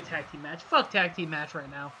don't want to do a tag team match. Fuck tag team match right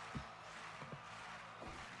now.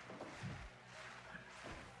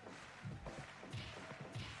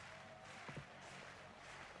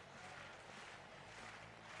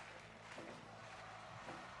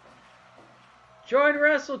 Join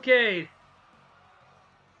W-Cade!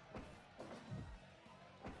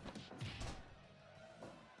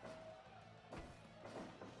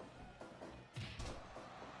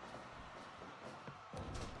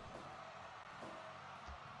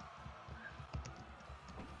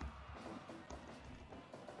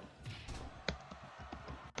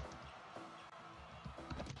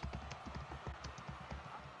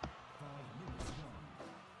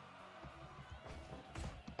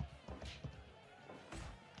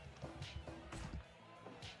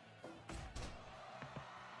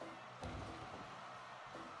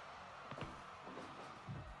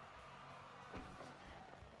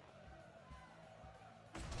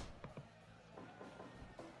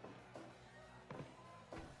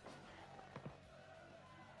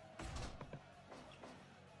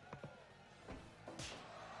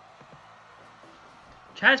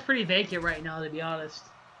 Chat's pretty vacant right now, to be honest.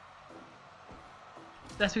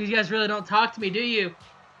 That's because you guys really don't talk to me, do you?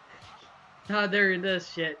 Oh, there it is,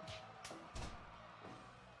 shit.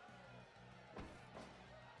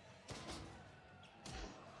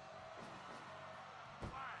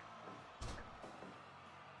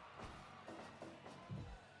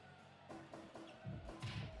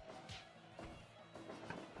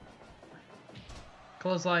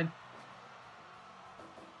 Clothesline.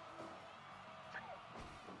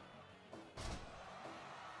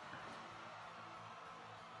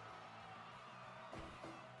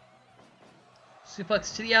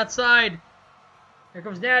 Suplex to the outside. Here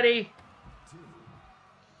comes Natty. 2,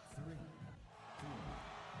 3,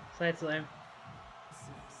 4, Side slam. 6,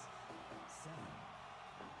 7.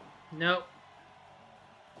 Nope.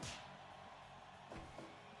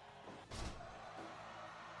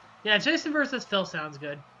 Yeah, Jason versus Phil sounds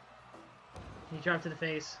good. He dropped to the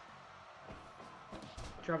face.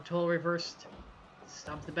 Drop total reversed.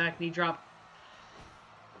 Stomp the back knee drop.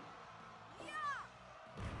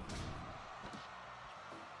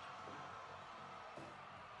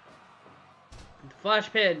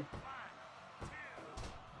 Flash pin.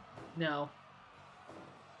 No.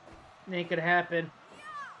 It ain't gonna happen.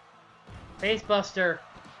 Face buster.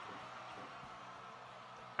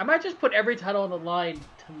 I might just put every title on the line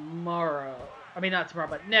tomorrow. I mean, not tomorrow,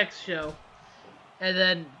 but next show. And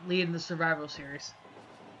then lead in the Survival Series.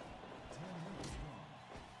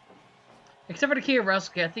 Except for the King of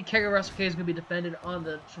WrestleCade. I think King of WrestleCade is going to be defended on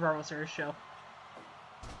the Survival Series show.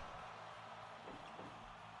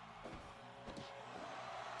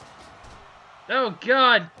 Oh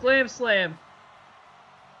god! Glam Slam!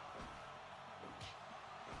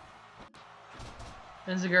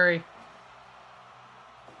 Enziguri.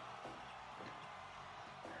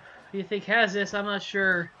 Who do you think has this? I'm not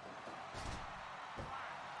sure.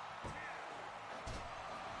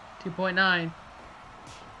 2.9.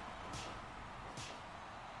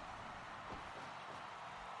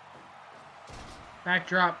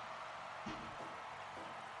 Backdrop.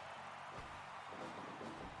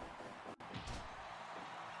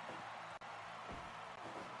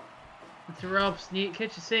 Into ropes. Knee.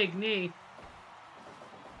 Catch a sink. Knee.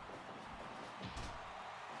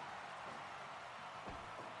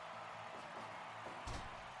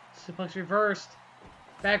 Suplex reversed.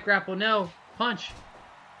 Back grapple. No. Punch.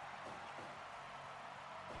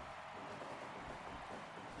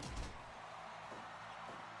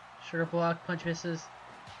 Sugar block. Punch misses.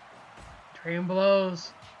 Train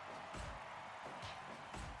blows.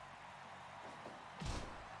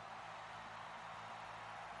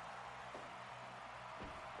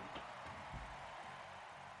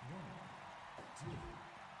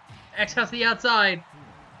 X out to the outside.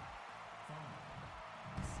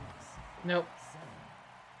 Nope.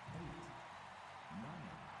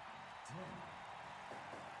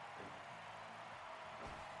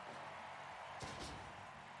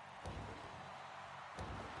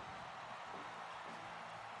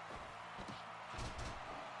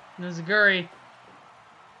 Enziguri.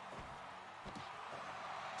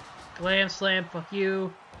 Glam slam, fuck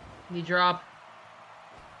you. Knee drop.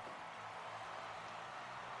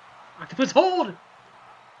 Octopus hold!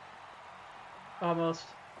 Almost.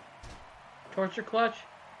 Torture clutch.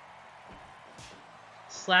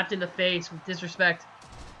 Slapped in the face with disrespect.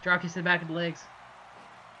 Drop kicks to the back of the legs.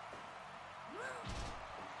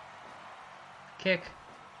 Kick.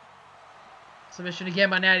 Submission again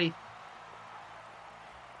by Natty.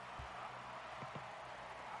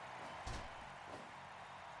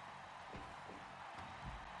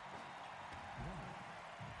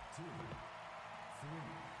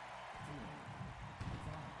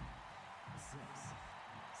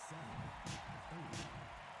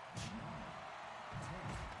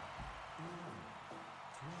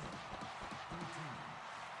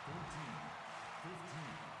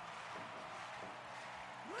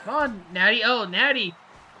 Come on, Natty. Oh, Natty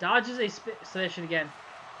dodges a submission again.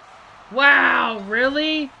 Wow,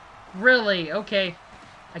 really? Really? Okay.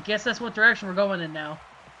 I guess that's what direction we're going in now.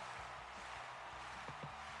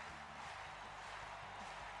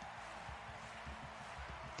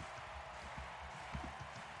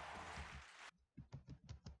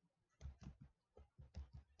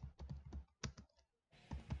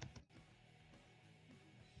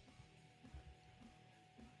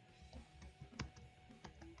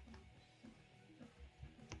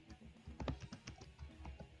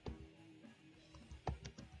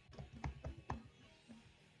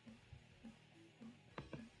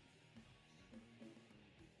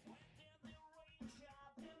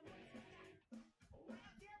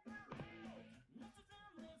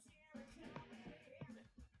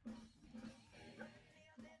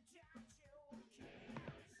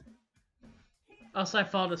 Also, I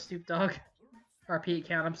followed a Snoop Dogg RP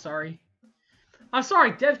account. I'm sorry. I'm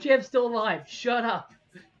sorry. Def Jam's still alive. Shut up.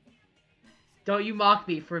 Don't you mock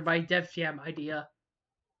me for my Def Jam idea.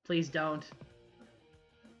 Please don't.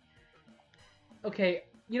 Okay,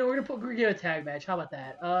 you know, we're gonna do a tag match. How about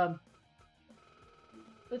that?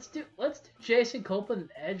 Let's do Jason Copeland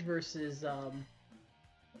and Edge versus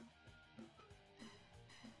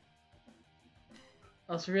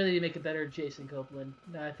Also, really make a better Jason Copeland.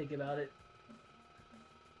 Now I think about it.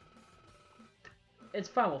 It's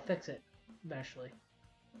fine. We'll fix it eventually.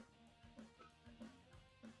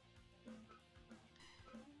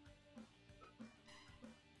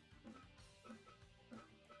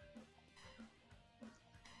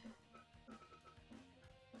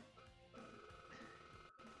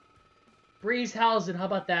 Breezehausen, how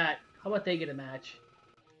about that? How about they get a match?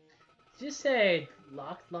 Did you say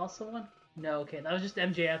lost someone? No, okay, that was just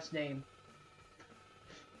MJF's name.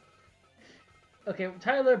 Okay,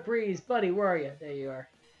 Tyler Breeze, buddy, where are you? There you are.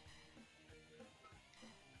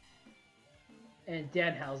 And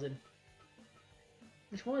Danhausen.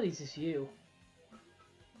 Which one of these is you?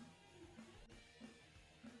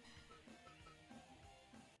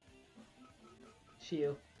 It's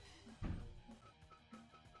you.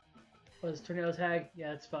 Was tornado tag?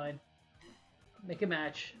 Yeah, it's fine. Make a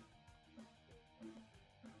match.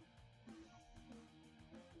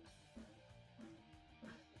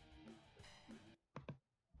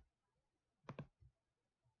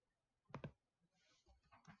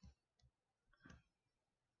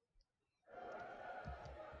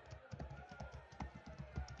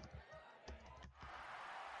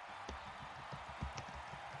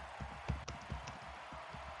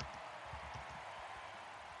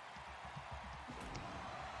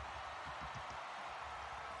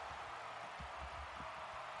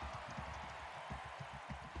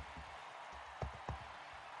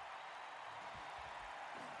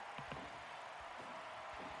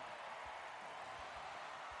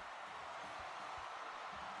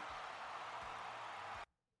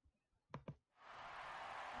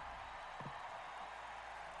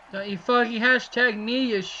 Don't you fucking hashtag me,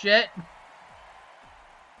 you shit.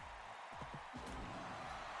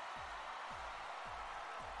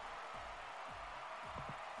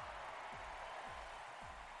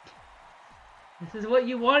 This is what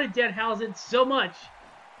you wanted, Danhausen, so much.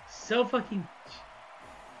 So fucking...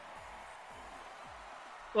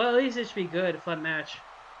 Well, at least it should be good. A fun match.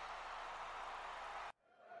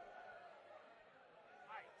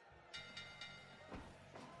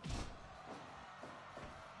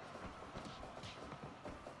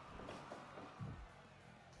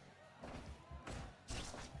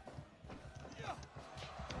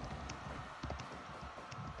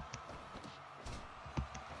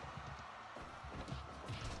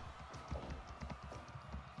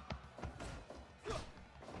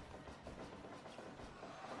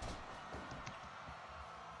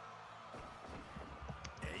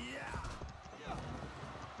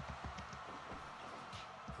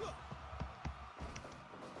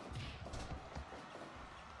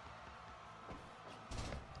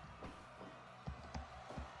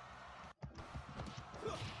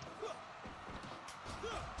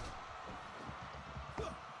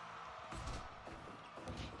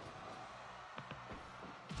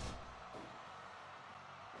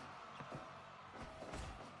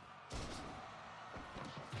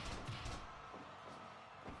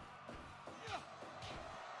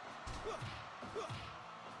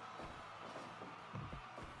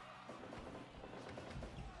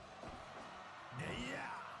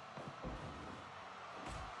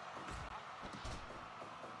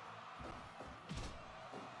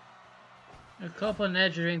 A couple and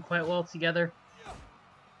Edge are doing quite well together.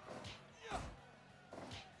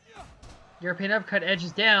 European uppercut, Edge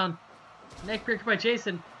is down. Neck breaker by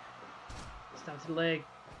Jason. Stops the leg.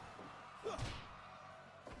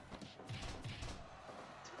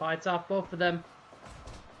 Fights off both of them.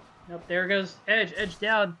 Nope, there goes Edge. Edge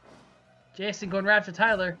down. Jason going right after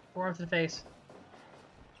Tyler. Forearm to the face.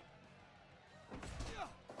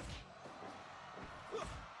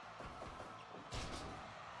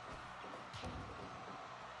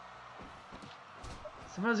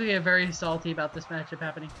 Sometimes we get very salty about this matchup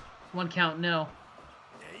happening. One count, no.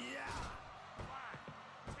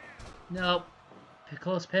 Nope.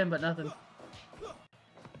 Close pin, but nothing.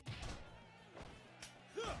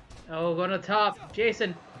 Oh, going to top.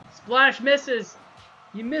 Jason. Splash misses.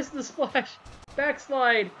 You missed the splash.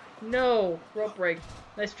 Backslide. No. Rope break.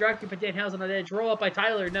 Nice drop kick by Danhausen on edge. Roll up by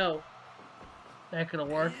Tyler. No. That could have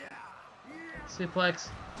worked. Suplex.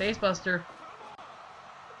 Facebuster.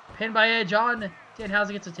 Pin by Edge on.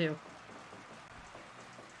 Danhausen gets a 2.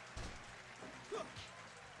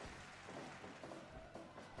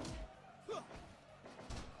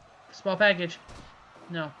 Small package.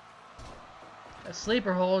 No. A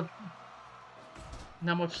sleeper hold.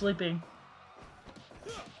 Not much sleeping.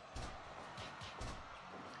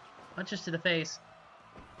 Punches to the face.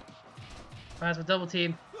 Pass with double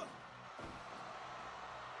team.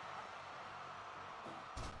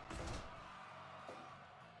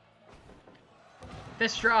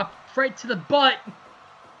 Fist drop right to the butt.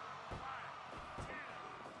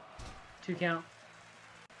 2 count.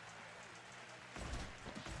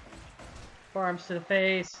 Forearms to the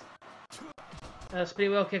face.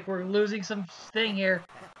 Spinning wheel kick. We're losing some thing here.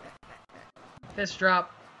 Fist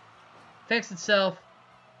drop. Fix itself.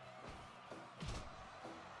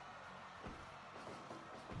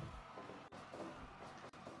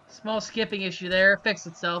 Small skipping issue there. Fix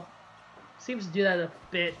itself. Seems to do that a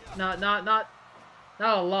bit. Not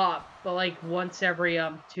a lot, but like once every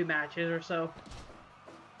 2 matches or so.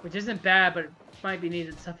 Which isn't bad, but it might be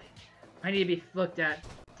needed something. Might need to be looked at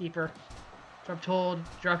deeper. Drop hold.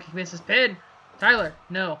 Drop kick misses. Pin. Tyler.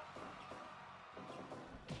 No.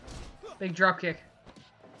 Big drop kick.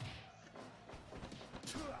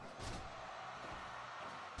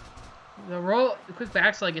 The quick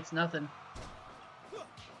backslide gets nothing.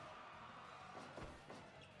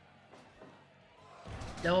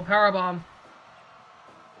 Double powerbomb.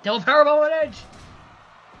 Double powerbomb on Edge.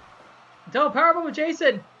 Double powerbomb with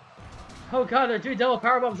Jason. Oh god, they're doing double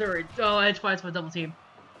powerbombs already. Oh, Edge fights with double team.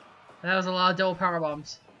 That was a lot of double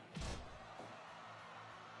powerbombs.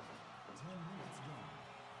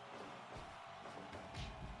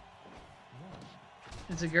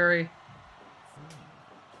 Enziguri.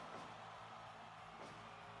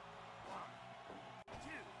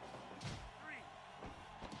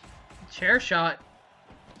 Chair shot.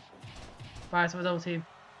 Fights with double team.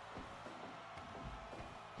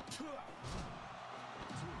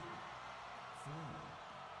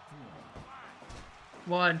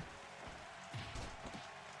 One.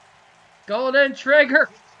 Golden trigger.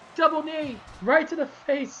 Double knee. Right to the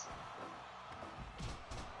face.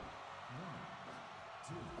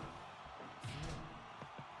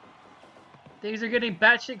 Things are getting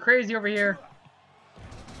batshit crazy over here.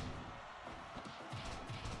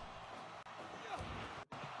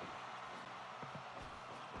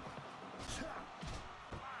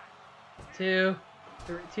 Two.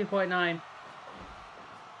 2.9.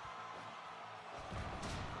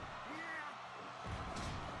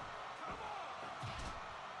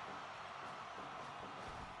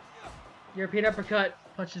 European uppercut.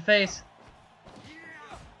 Punch in the face.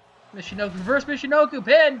 Michinoku. Reverse Michinoku.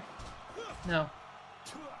 Pin. No.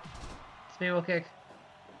 Spin wheel kick.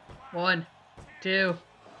 1, 2,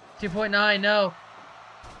 2.9. No.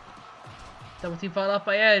 Double team fought off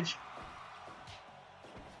by Edge.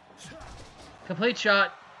 Complete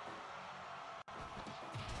shot.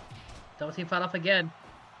 Double team fought off again.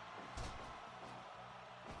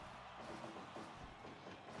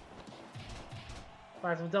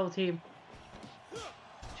 Fires with double team.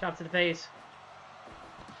 Chop to the face.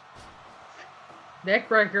 Neck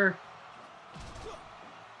breaker.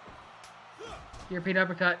 European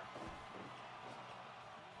uppercut.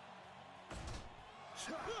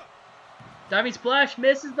 Diving splash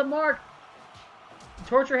misses the mark.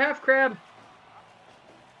 Torture half crab.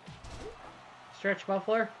 Stretch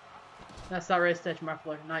muffler. That's not really a stretch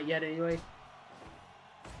muffler. Not yet, anyway.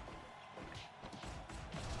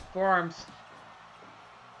 Forearms.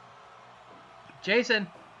 Jason.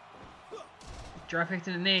 Drop kick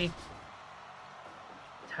to the knee.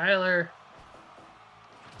 Tyler.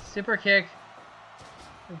 Super kick.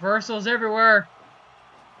 Reversals everywhere.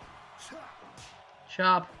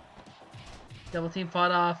 Chop. Double team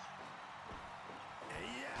fought off.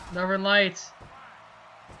 Northern Lights.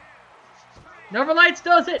 Northern Lights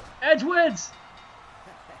does it! Edge wins!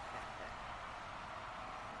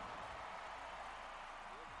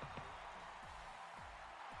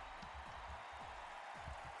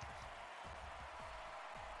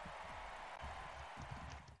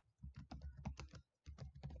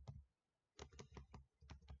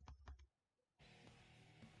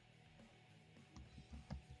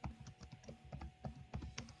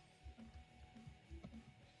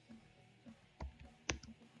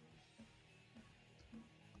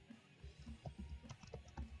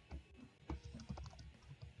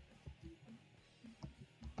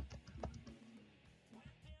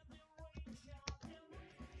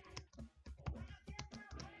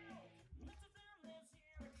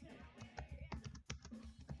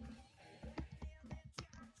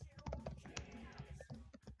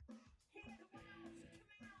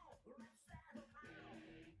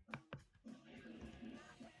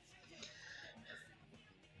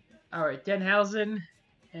 Alright, Denhausen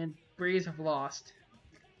and Breeze have lost.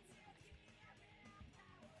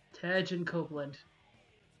 Tej and Copeland.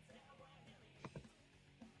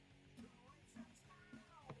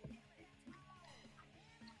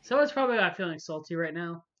 Someone's probably not feeling salty right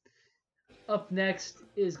now. Up next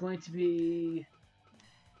is going to be...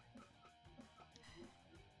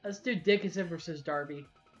 Let's do Dickinson versus Darby.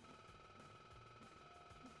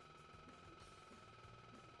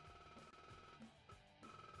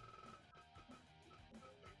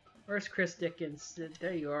 Where's Chris Dickens?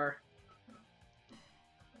 There you are.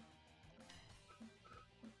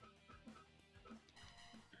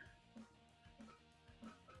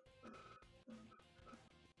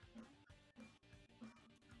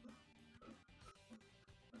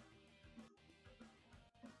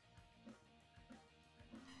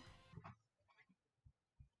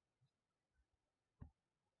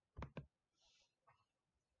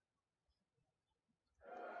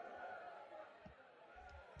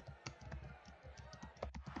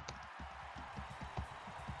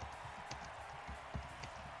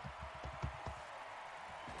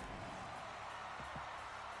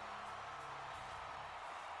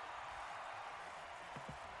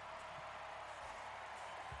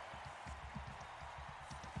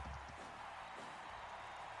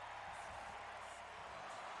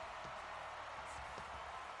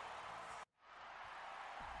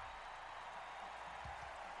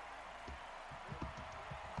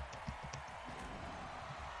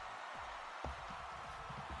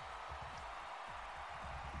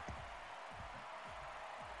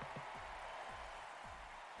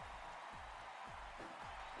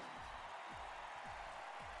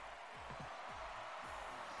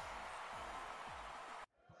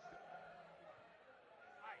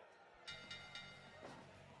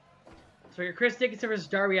 So your Chris Dickinson versus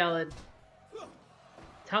Darby Allin.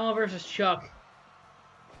 Tama versus Chuck.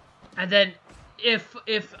 And then if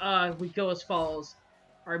we go as follows,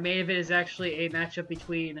 our main event is actually a matchup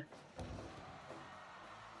between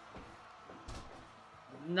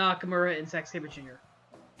Nakamura and Zack Sabre Jr.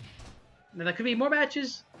 Now there could be more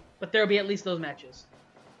matches, but there will be at least those matches.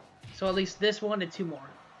 So at least this one and two more.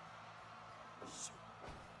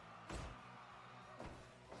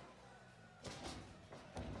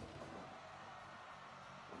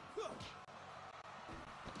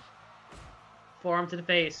 Forearm to the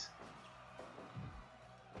face.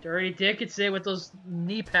 Dirty Dickinson with those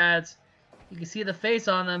knee pads. You can see the face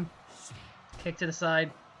on them. Kick to the side.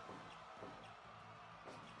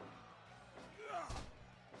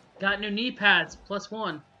 Got new knee pads.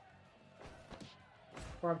 +1.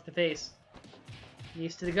 Forearm to the face.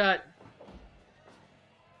 Knees to the gut.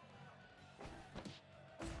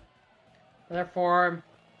 Another forearm.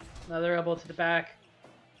 Another elbow to the back.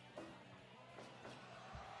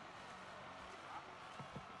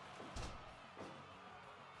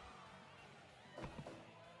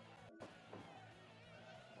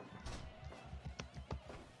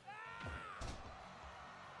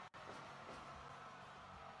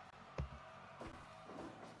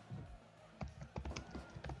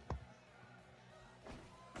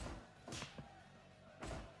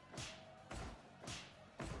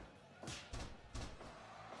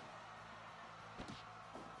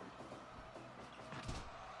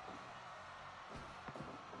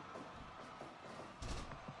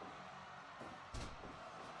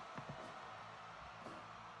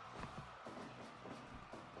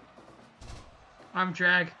 Arm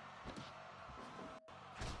drag.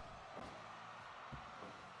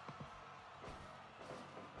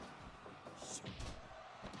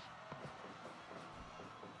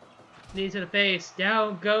 Knee to the face.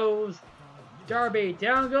 Down goes Darby.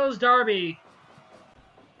 Down goes Darby.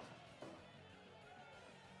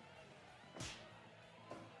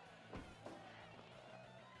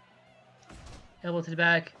 Elbow to the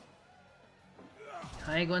back.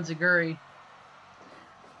 High angle Enziguri.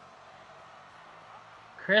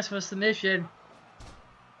 Christmas submission.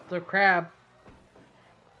 The crab.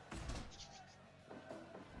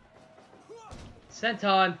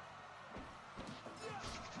 Senton.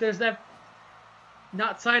 There's that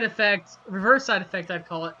not side effect, reverse side effect I'd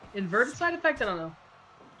call it. Inverted side effect? I don't know.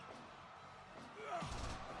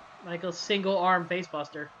 Like a single arm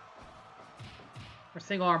facebuster. Or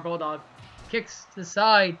single arm bulldog. Kicks to the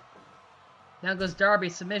side. Now goes Darby,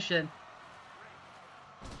 submission.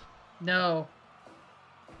 No.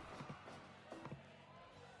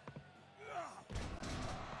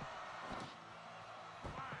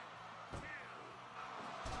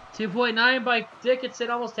 $2.9 by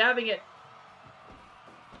Dickinson, almost having it.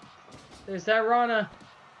 There's that Rana.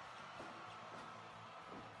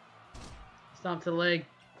 Stomp to the leg.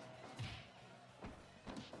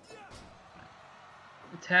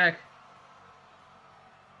 Attack.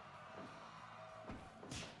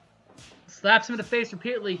 Slaps him in the face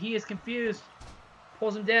repeatedly. He is confused.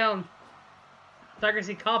 Pulls him down. Tiger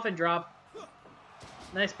C coffin drop.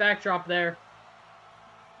 Nice backdrop there.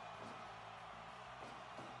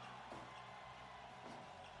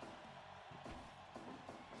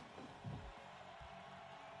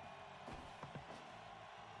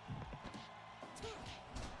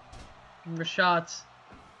 More shots.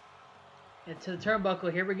 Into the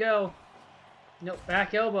turnbuckle. Here we go. Nope.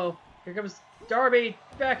 Back elbow. Here comes Darby.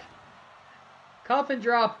 Back. Coffin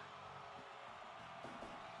drop.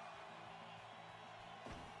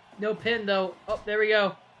 No pin though. Oh, there we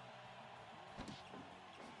go.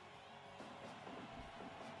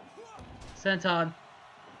 Senton.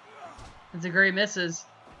 Enziguri misses.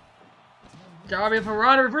 Darby and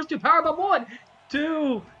Parada reverse to powerbomb. 1,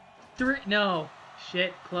 2, 3. No.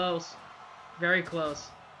 Shit. Close. Very close.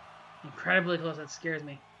 Incredibly close. That scares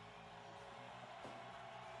me.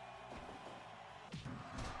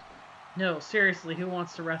 No, seriously, who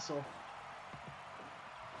wants to wrestle?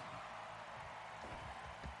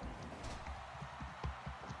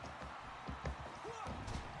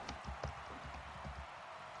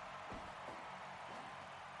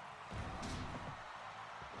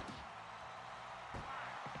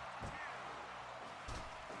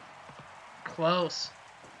 Close.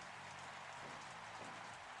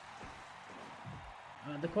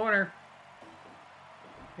 On the corner.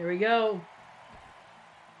 Here we go.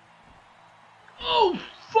 Oh,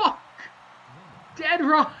 fuck!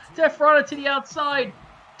 Death Rana to the outside.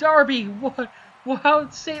 Darby, what? How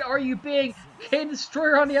insane are you being? Kane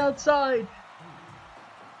Destroyer on the outside.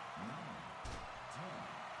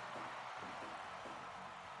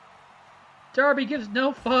 Darby gives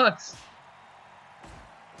no fucks.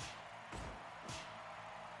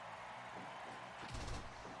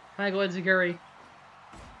 High go Enziguri.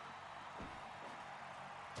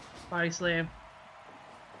 Body slam.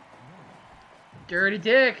 Dirty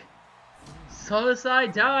Dick.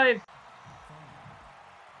 Suicide dive.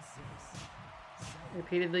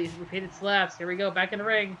 Repeated slaps. Here we go. Back in the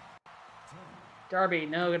ring. Darby,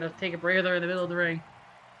 no, gonna take a breather in the middle of the ring.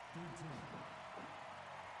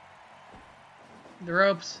 The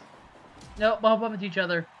ropes. Nope, bump into each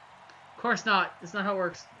other. Of course not. That's not how it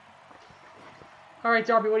works. Alright,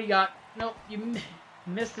 Darby, what do you got? Nope, you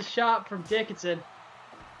missed the shot from Dickinson.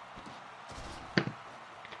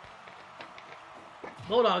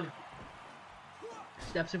 Bulldog.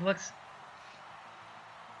 Step suplex.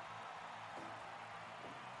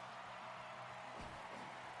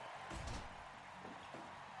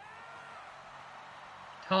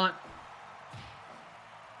 Taunt.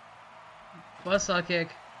 Buzzsaw kick.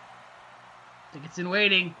 Dickinson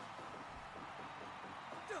waiting.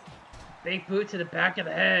 Big boot to the back of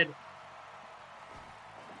the head.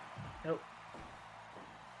 Nope.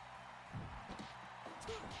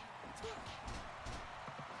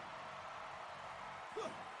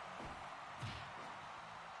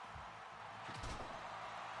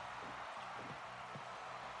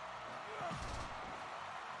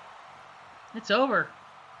 It's over.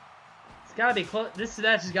 It's gotta be close. This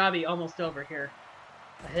match has gotta be almost over here.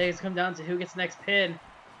 I think it's come down to who gets the next pin.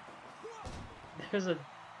 There's the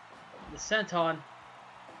senton.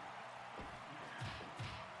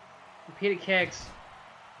 Repeated kicks.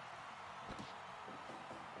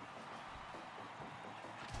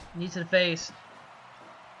 Knee to the face.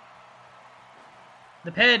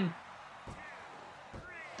 The pin.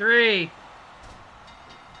 3.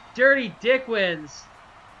 Dirty Dick wins.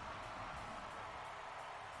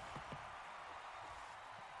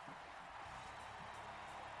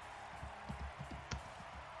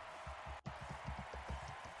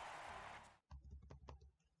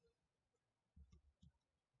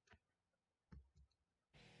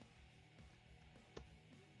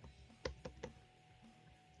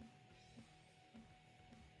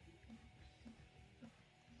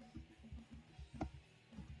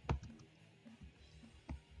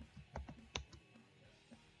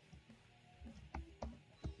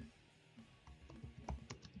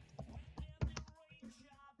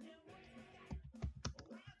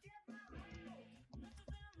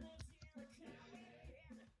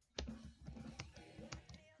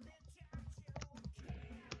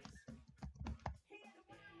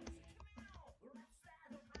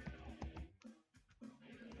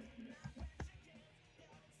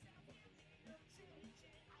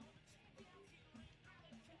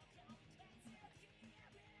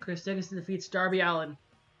 Chris Dickinson defeats Darby Allin.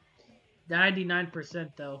 99%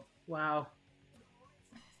 though. Wow.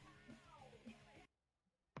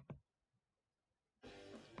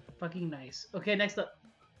 Fucking nice. Okay, next up.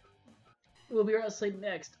 We'll be wrestling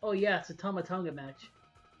next. Oh yeah, it's a Tama Tonga match.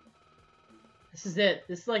 This is it.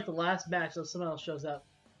 This is like the last match until someone else shows up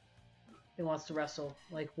and wants to wrestle.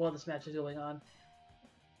 Like while this match is going on.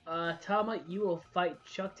 Tama, you will fight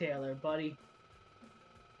Chuck Taylor, buddy.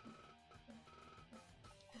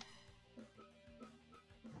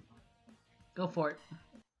 Go for it.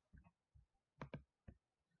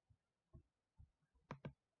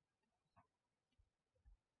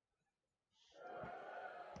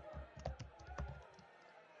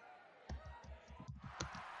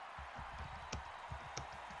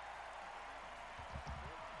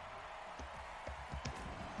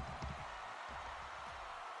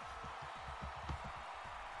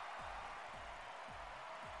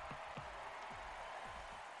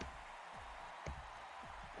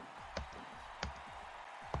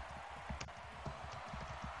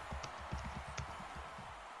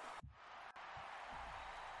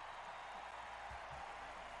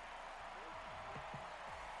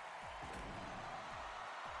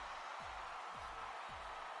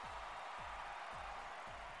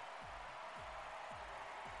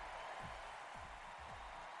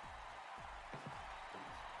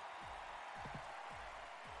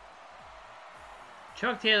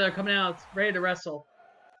 Chuck Taylor coming out, ready to wrestle.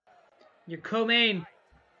 Your co-main.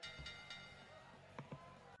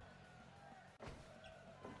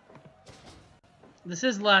 This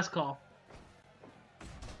is the last call.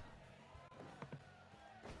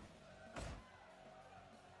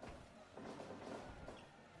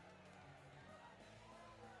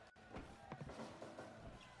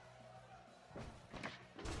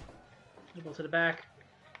 Go to the back.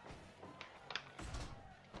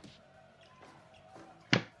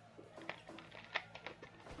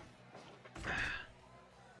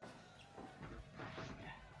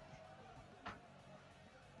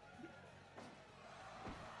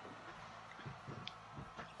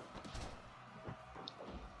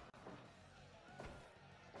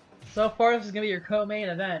 So far, this is going to be your co-main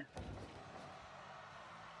event.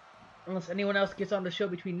 Unless anyone else gets on the show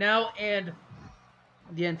between now and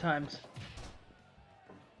the end times.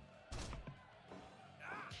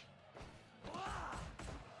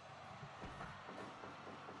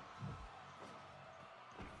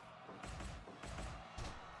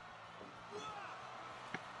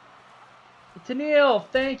 Tennille,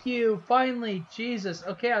 thank you. Finally, Jesus.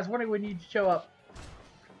 Okay, I was wondering when you'd show up.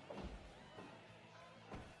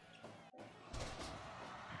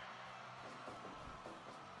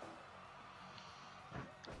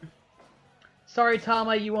 Sorry,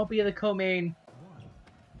 Tama, you won't be in the co-main. 1,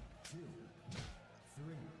 2,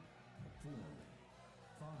 3, 4,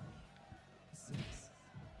 5, 6,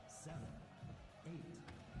 7, 8,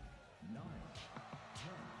 9,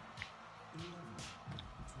 10, 11,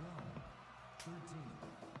 12, 13,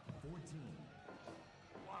 14.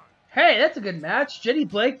 Hey, that's a good match. Jenny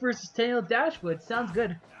Blake versus Tennille Dashwood. Sounds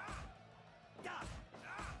good.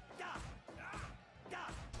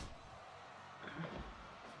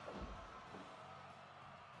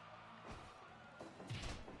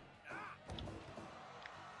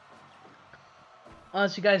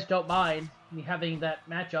 Unless you guys don't mind me having that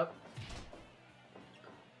matchup.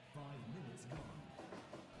 5 minutes gone.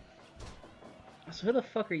 So who the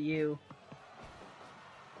fuck are you?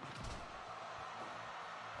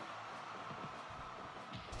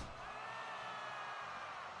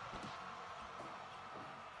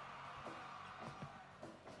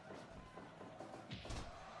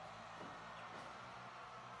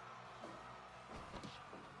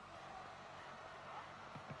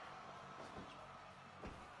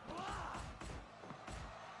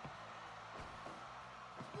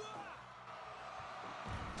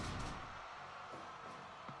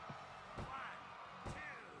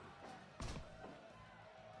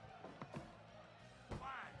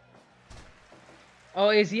 Oh,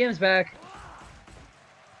 AZM's back.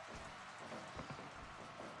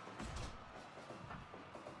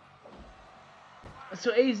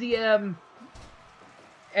 So AZM,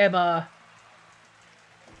 Emma,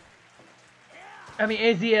 I mean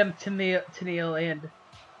AZM, Tennille, and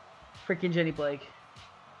freaking Jenny Blake.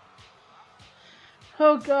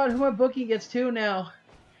 Oh god, who am I booking gets two now?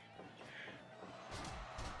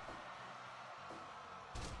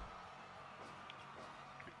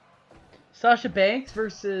 Sasha Banks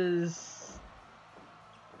versus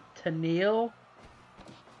Tennille.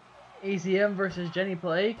 AZM versus Jenny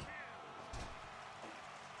Blake.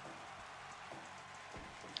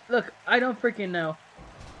 Look, I don't freaking know.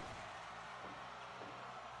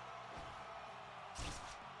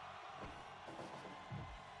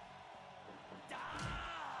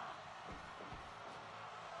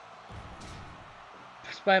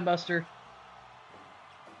 Spinebuster.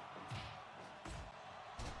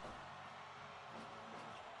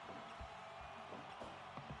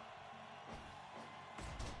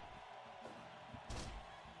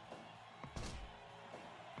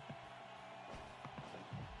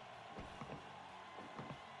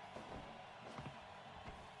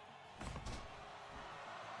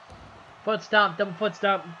 Foot stomp, double foot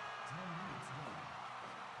stomp.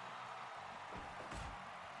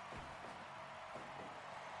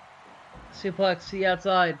 Suplex, see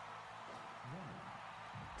outside.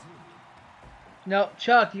 No,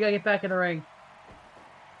 Chuck, you gotta get back in the ring.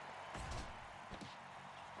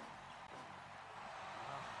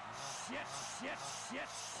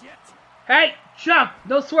 Shit. Hey, Chuck,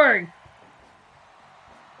 no swearing.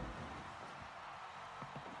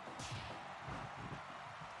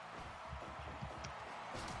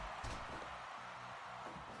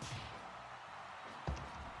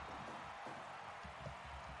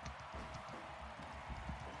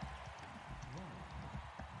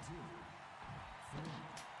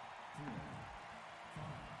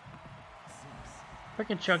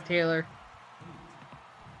 Freaking Chuck Taylor.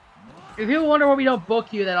 If people wonder why we don't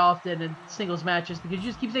book you that often in singles matches, because you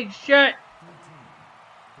just keep saying shit.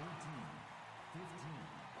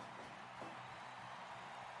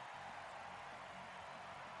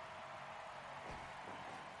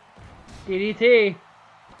 DDT.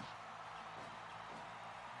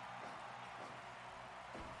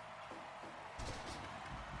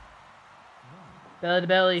 Belly to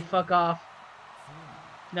belly, fuck off.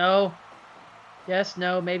 No. Yes,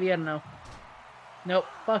 no, maybe, I don't know. Nope,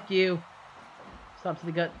 fuck you. Stomp to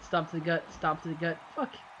the gut, stomp to the gut, stomp to the gut. Fuck.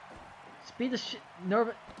 Speed the shit.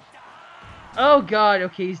 Nervous. Oh god,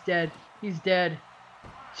 okay, he's dead. He's dead.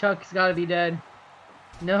 Chuck's gotta be dead.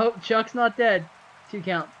 Nope, Chuck's not dead. 2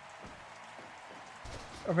 count.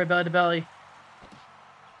 Over belly to belly.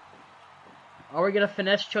 Are we gonna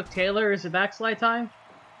finesse Chuck Taylor? Is it backslide time?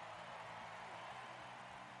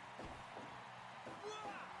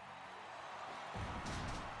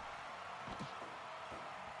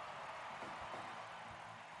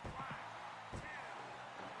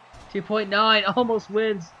 .9 almost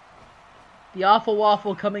wins. The Awful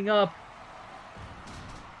Waffle coming up.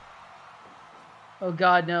 Oh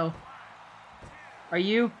god, no. Are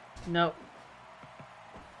you? No.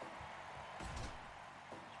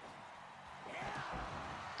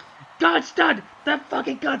 God stun! That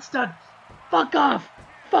fucking gut stun! Fuck off!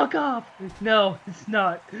 Fuck off! No, it's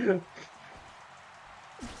not.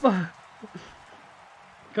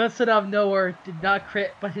 Gut stun out of nowhere. Did not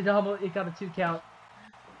crit, but it got a 2 count.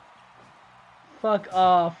 Fuck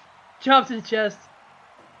off. Chop to the chest.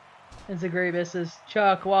 Enziguri misses.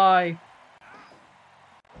 Chuck, why?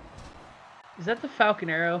 Is that the Falcon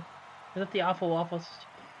Arrow? Is that the Awful Waffles?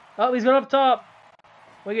 Oh, he's going up top.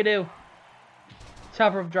 What you gonna do?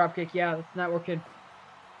 Top rope dropkick. Yeah, that's not working.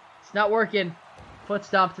 It's not working. Foot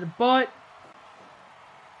stomp to the butt.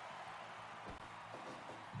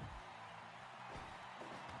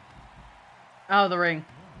 Out of the ring.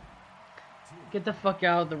 Get the fuck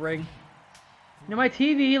out of the ring. You know, my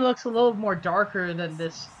TV looks a little more darker than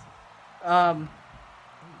this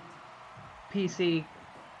PC.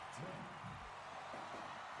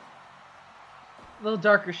 A little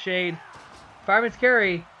darker shade. Fireman's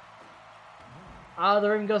carry. Out of the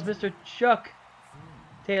ring goes Mr. Chuck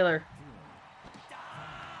Taylor.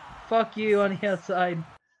 Fuck you on the outside.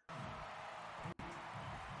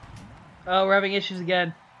 Oh, we're having issues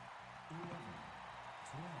again.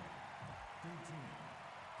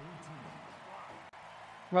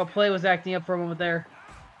 Well, play was acting up for a moment there.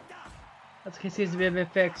 That's okay, seems to be a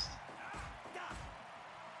bit fixed.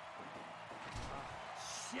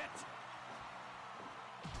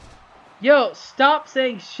 Yo, stop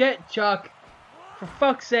saying shit, Chuck. For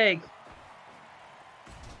fuck's sake.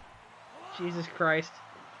 Jesus Christ.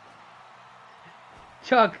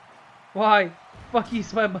 Chuck, why? Fuck you,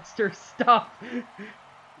 Spinebuster. Stop.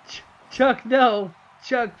 Chuck, no.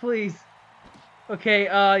 Chuck, please. Okay,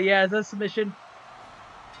 yeah, is that submission?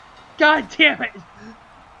 God damn it!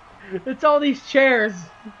 It's all these chairs.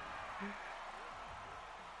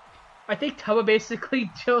 I think Tubba basically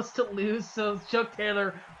chose to lose so Chuck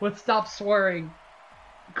Taylor would stop swearing.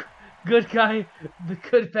 Good guy, the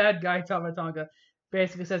good bad guy Tama Tonga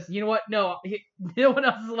basically says, you know what? No, no one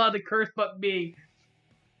else is allowed to curse but me.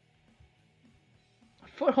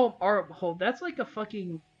 Foothold, arm hold. That's like a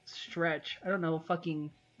fucking stretch. I don't know, fucking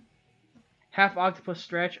half octopus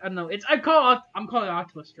stretch. I don't know. I'm calling it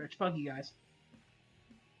octopus stretch. Fuck you guys.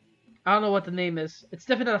 I don't know what the name is. It's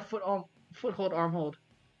definitely not a foothold arm hold.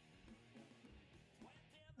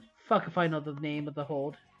 Fuck if I know the name of the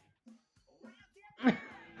hold.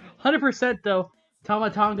 100% though,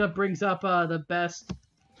 Tamatanga brings up the best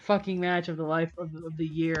fucking match of the life of the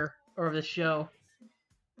year or of the show.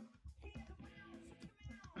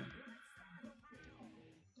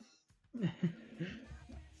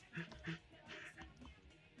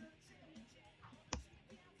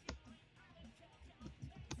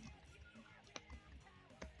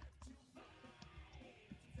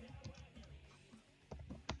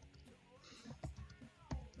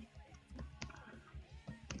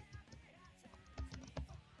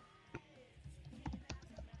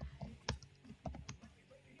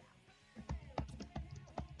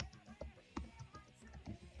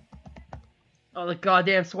 Oh, the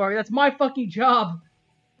goddamn swearing. That's my fucking job.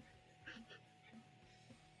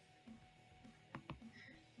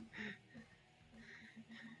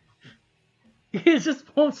 He just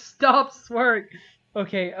won't stop swearing.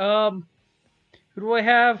 Okay, who do I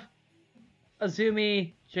have?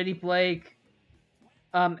 Azumi, Jenny Blake,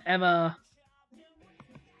 Emma.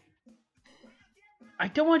 I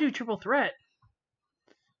don't want to do triple threat.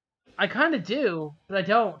 I kind of do, but I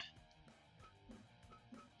don't.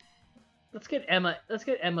 Let's get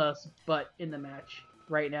Emma's butt in the match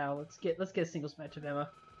right now. Let's get a singles match of Emma.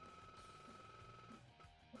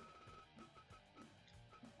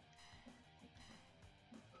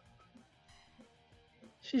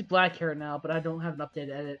 She's black hair now, but I don't have an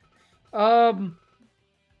updated edit.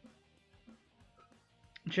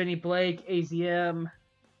 Jenny Blake, AZM.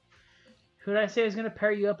 Who did I say I was gonna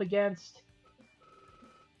pair you up against?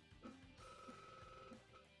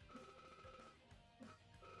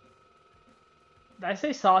 Did I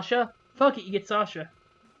say Sasha? Fuck it, you get Sasha.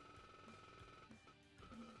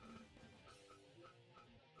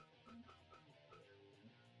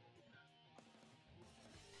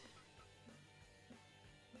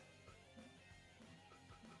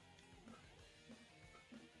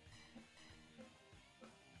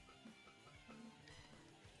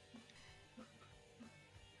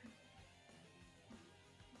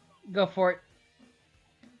 Go for it.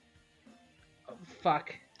 Oh,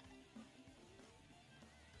 fuck.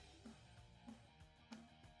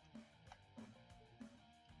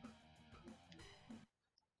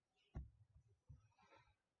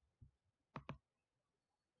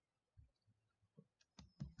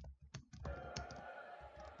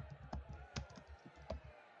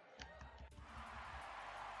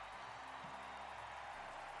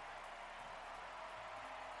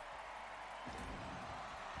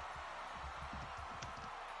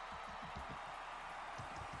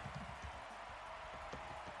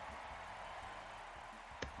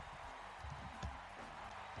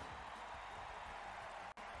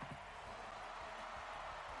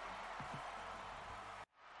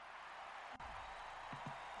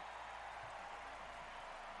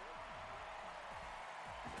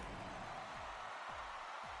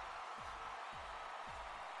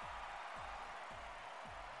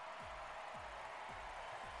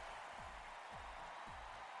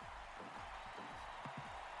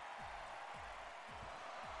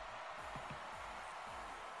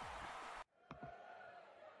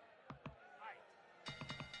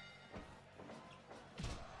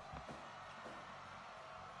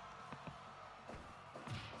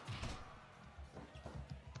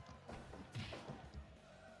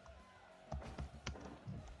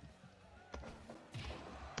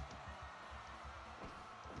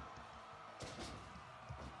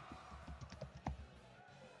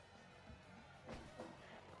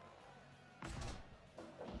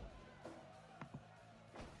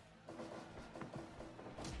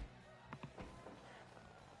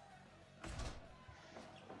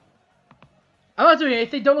 I'm not doing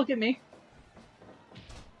anything. Don't look at me.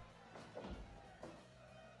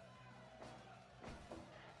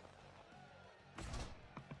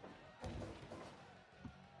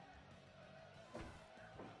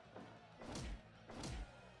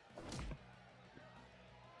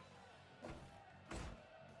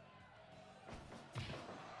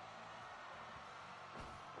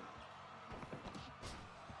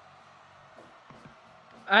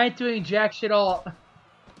 I ain't doing jack shit all.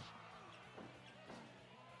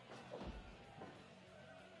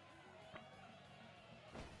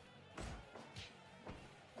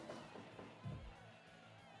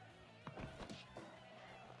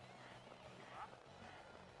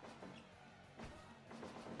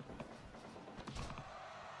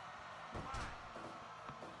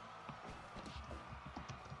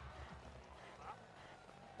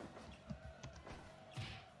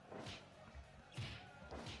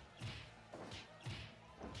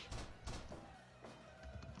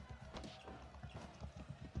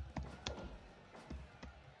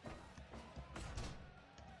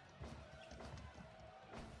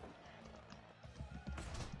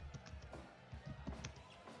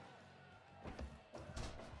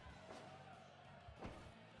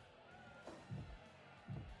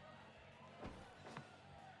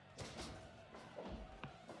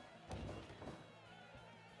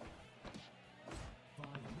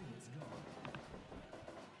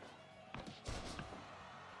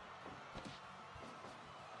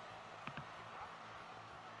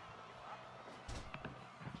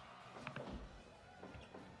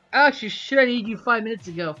 Actually, should I need you 5 minutes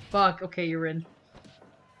ago? Fuck. Okay, you're in.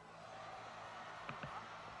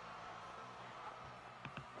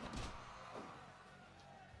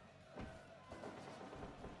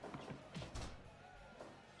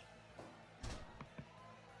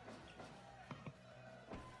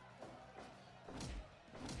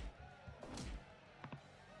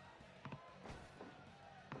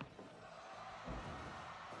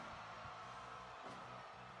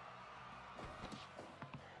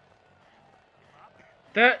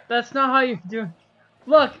 That's not how you do.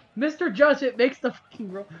 Look, Mr. Judgment makes the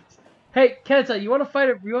fucking rules. Hey, Kenta, you want to fight?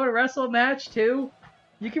 You want to wrestle a match too?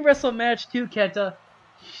 You can wrestle a match too, Kenta.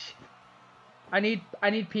 I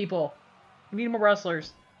need people. We need more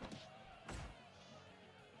wrestlers.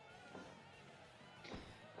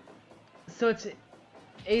 So it's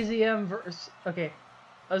AZM versus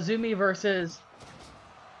Azumi versus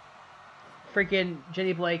freaking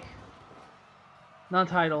Jenny Blake.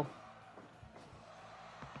 Non-title.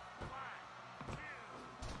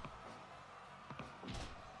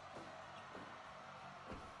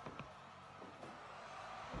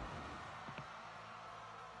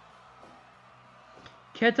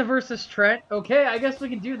 Kenta versus Trent. Okay, I guess we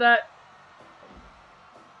can do that.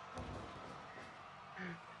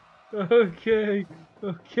 Okay.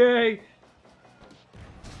 Okay.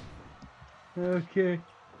 Okay.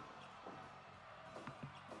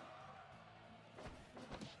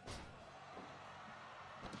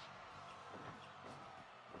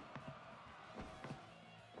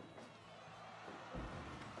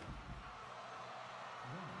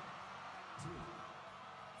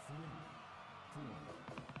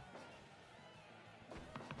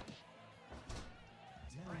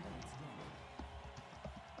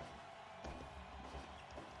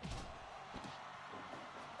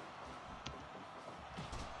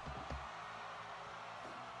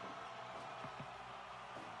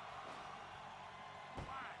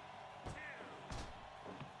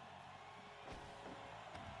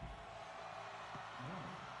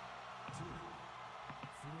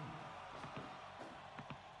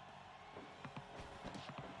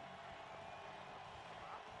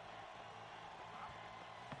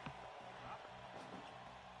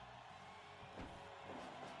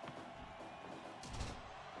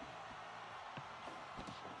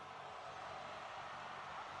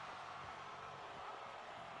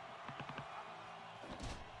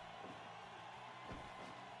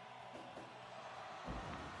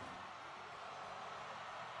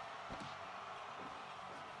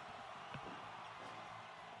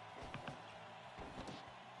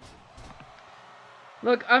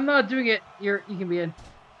 Look, I'm not doing it. You can be in.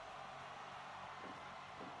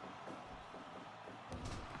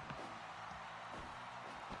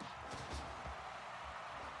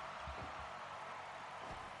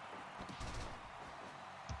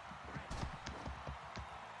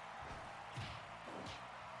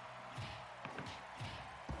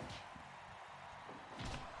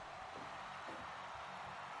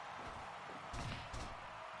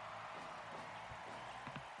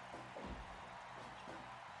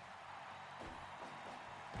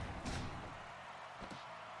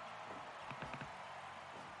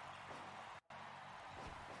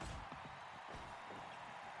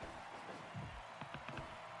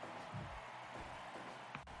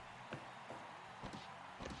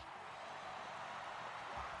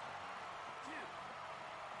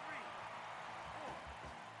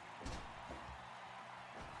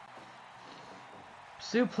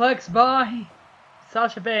 Suplex by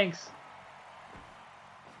Sasha Banks.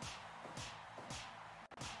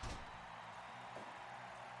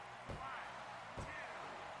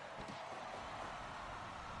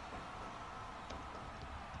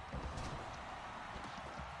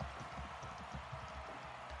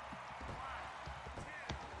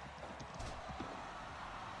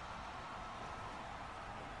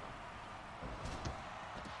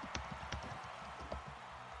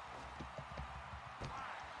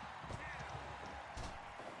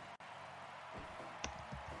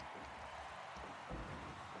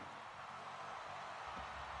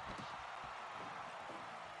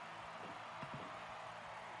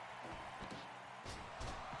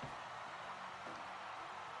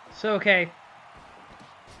 So, okay.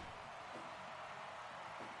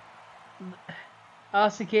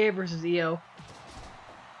 Asuka versus Io.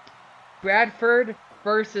 Bradford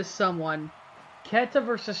versus someone. Kenta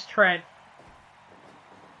versus Trent.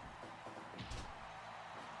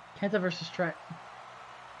 Kenta versus Trent.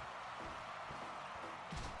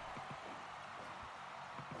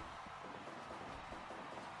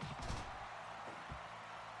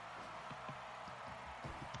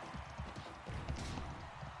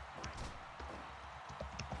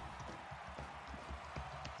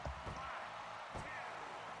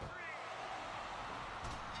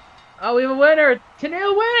 Oh, we have a winner!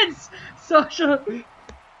 Tenille wins! Social.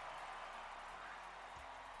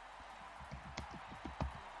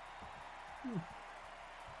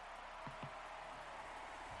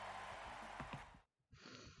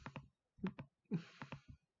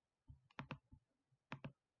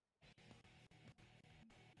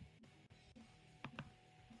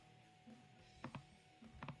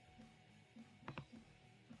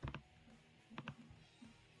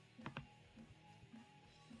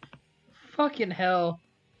 Fucking hell.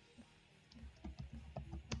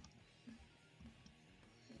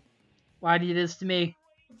 Why do you do this to me?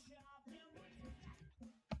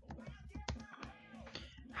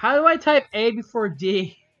 How do I type A before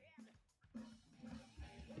D?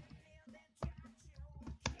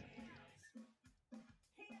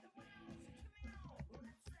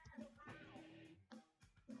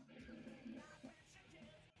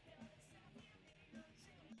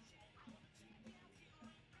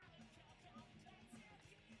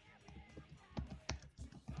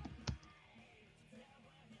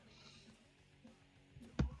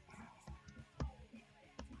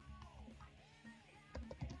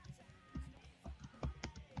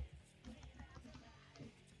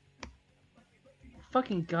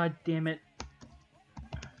 Fucking goddamn it.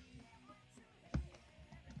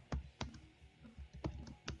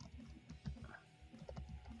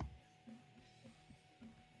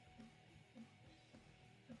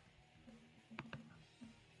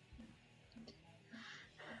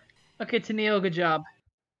 Okay, Tenille, good job.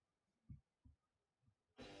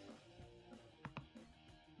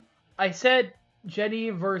 I said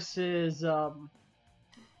Jenny versus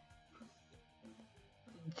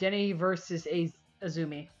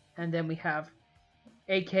Azumi, and then we have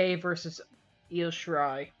AK versus Io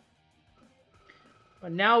Shirai.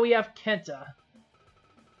 But now we have Kenta.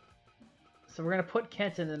 So we're gonna put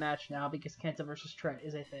Kenta in the match now because Kenta versus Trent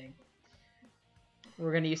is a thing.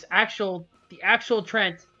 We're gonna use the actual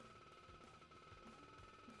Trent.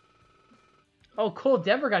 Oh, cool!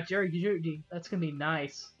 Denver got Jerry Judy. That's gonna be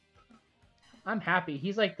nice. I'm happy.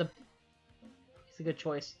 He's a good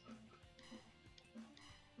choice.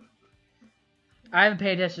 I haven't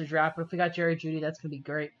paid attention to the draft, but if we got Jerry Judy, that's gonna be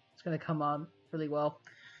great. It's gonna come on really well.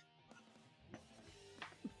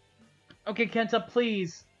 Okay, Kenta,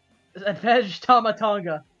 please. Advantage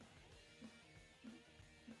Tamatonga.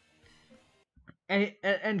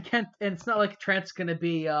 And Kent, and it's not like Trent's gonna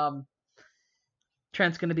be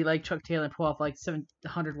like Chuck Taylor and pull off like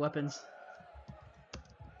 700 weapons.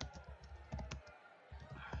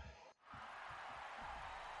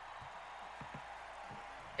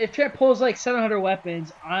 If Trent pulls like 700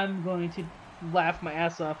 weapons, I'm going to laugh my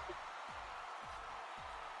ass off.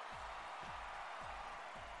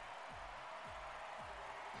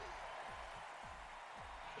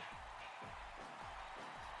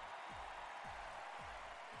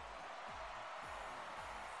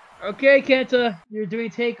 Okay, Kenta, you're doing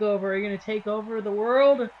takeover. Are you gonna take over the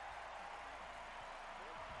world?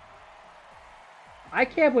 I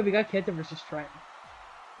can't believe we got Kenta versus Trent.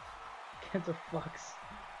 Kenta fucks.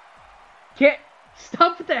 Can't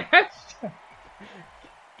stop with the hashtag.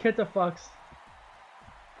 Kenta fucks.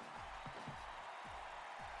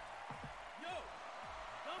 Yo,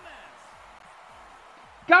 dumbass.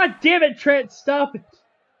 God damn it, Trent! Stop it.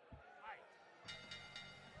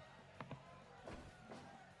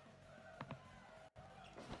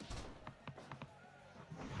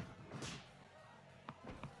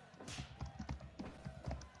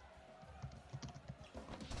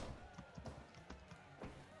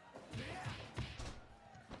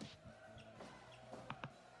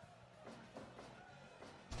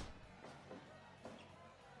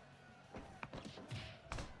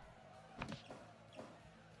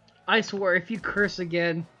 I swear, if you curse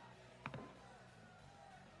again.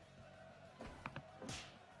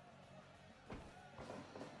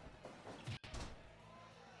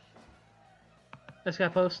 This guy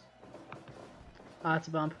post. Ah, it's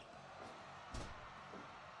a bump.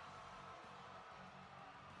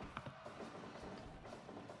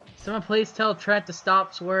 Someone please tell Trent to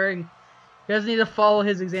stop swearing. He doesn't need to follow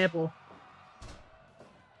his example.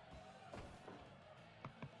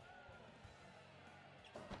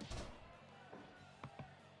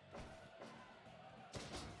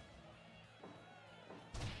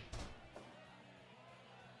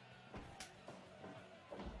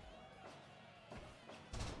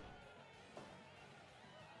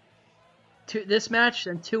 This match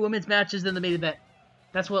and 2 women's matches in the main event.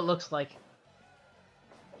 That's what it looks like.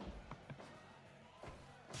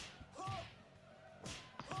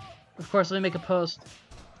 Of course, let me make a post.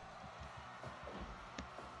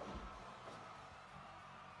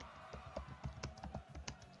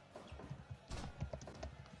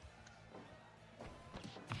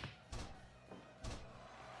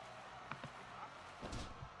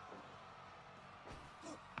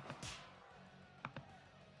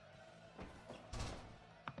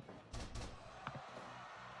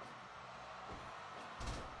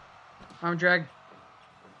 Arm drag.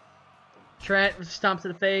 Trent stomps to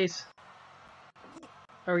the face.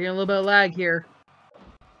 Oh, we're getting a little bit of lag here.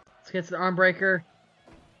 Let's get to the arm breaker.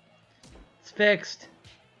 It's fixed.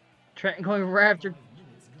 Trent going right after.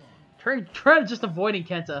 Trent just avoiding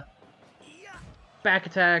Kenta. Back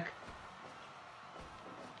attack.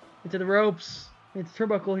 Into the ropes. Into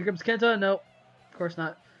turnbuckle. Here comes Kenta. Nope. Of course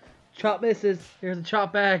not. Chop misses. Here's a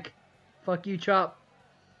chop back. Fuck you, chop.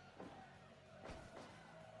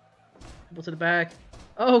 Go to the back.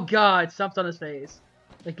 Oh god. Stomps on his face.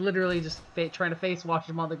 Like literally just trying to face wash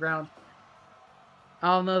him on the ground.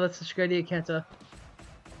 I don't know. That's such a good idea, Kenta.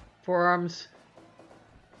 Forearms.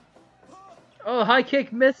 Oh, high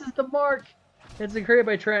kick misses the mark. It's created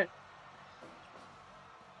by Trent.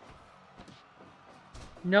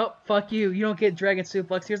 Nope, fuck you. You don't get Dragon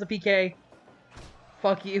Suplex. Here's a PK.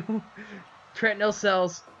 Fuck you. Trent no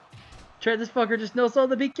sells. Trent, this fucker just no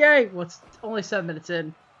sells the PK. Well, it's only 7 minutes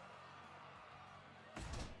in.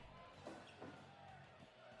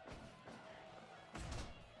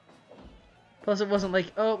 Plus, it wasn't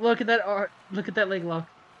like, oh, look at that leg lock.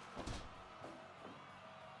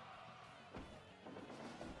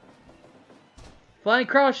 Flying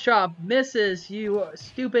cross chop misses, you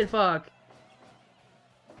stupid fuck.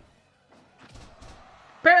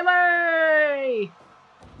 Pele!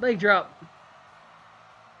 Leg drop.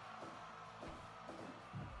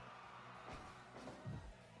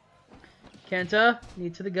 Kenta,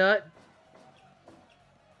 knee to the gut.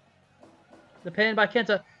 The pin by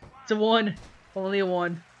Kenta. It's a 1. Only a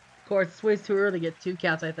 1. Of course, it's way too early to get 2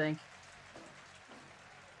 counts, I think.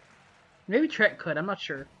 Maybe Trent could, I'm not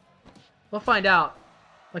sure. We'll find out.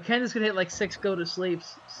 But Kenta's gonna hit like 6 go to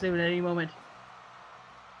sleeps soon at any moment.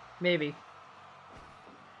 Maybe.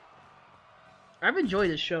 I've enjoyed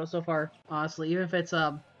this show so far, honestly. Even if it's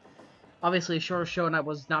obviously a shorter show and I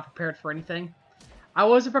was not prepared for anything. I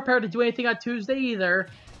wasn't prepared to do anything on Tuesday either.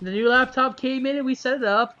 The new laptop came in and we set it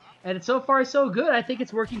up. And so far so good. I think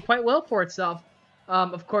it's working quite well for itself.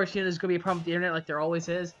 Of course, you know, there's going to be a problem with the internet like there always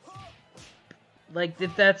is. Like,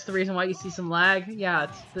 if that's the reason why you see some lag, yeah,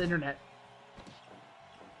 it's the internet.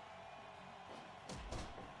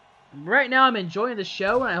 Right now, I'm enjoying the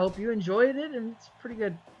show, and I hope you enjoyed it, and it's pretty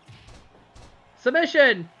good.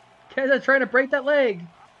 Submission! Kenta trying to break that leg.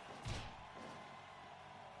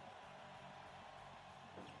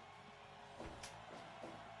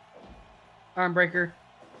 Arm breaker.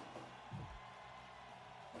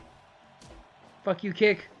 Fuck you,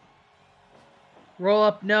 kick. Roll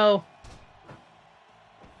up, no.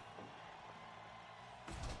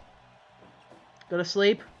 Go to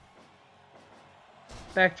sleep.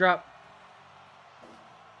 Backdrop.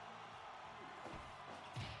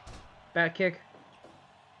 Back kick.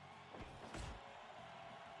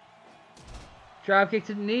 Drop kick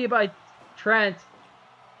to the knee by Trent.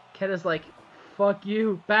 Kenta's like, fuck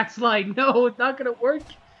you. Backslide. No, it's not gonna work.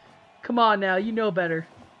 Come on now, you know better.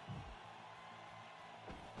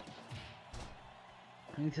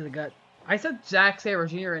 Into the gut. I said Zack Sabre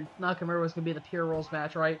Jr. and Nakamura was going to be the Pure Rules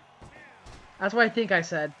match, right? That's what I think I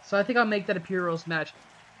said. So I think I'll make that a Pure Rules match.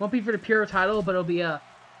 Won't be for the Pure title, but it'll be a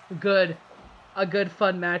good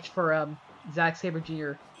fun match for Zack Sabre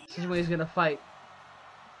Jr. This is when he's going to fight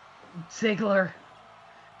Ziggler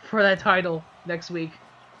for that title next week.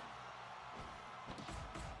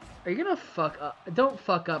 Are you going to fuck up? Don't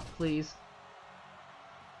fuck up, please.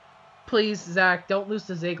 Please, Zack, don't lose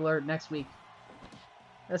to Ziggler next week.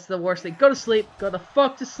 That's the worst thing. Go to sleep. Go the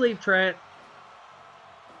fuck to sleep, Trent.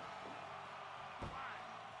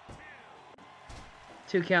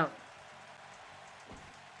 Two count.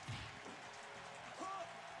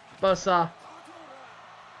 Buzzsaw.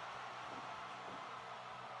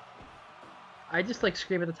 I just like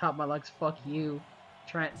scream at the top of my lungs, fuck you,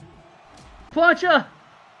 Trent. Plancha!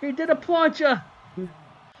 He did a plancha!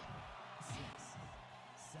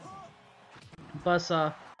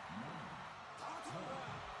 Buzzsaw.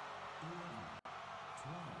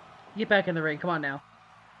 Get back in the ring. Come on now.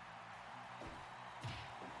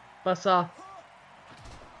 Buzzsaw.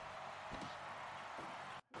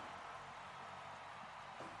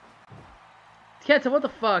 Kenta, what the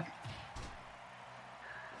fuck?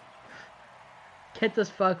 Kenta's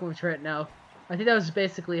fucking with Trent now. I think that was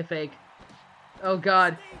basically a fake. Oh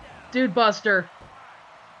god. Dude Buster.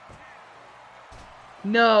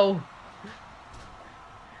 No.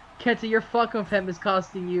 Kenta, your fucking with him is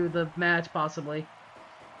costing you the match, possibly.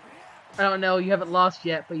 I don't know, you haven't lost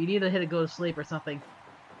yet, but you need to hit a go to sleep or something.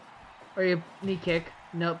 Or your knee kick.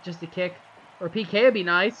 Nope, just a kick. Or PK would be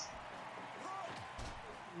nice.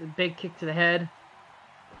 A big kick to the head.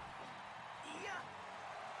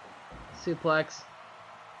 Suplex.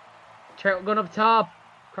 Trent going up top.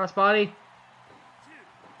 Crossbody.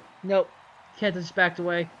 Nope. Kenta just backed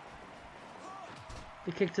away.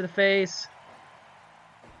 The kick to the face.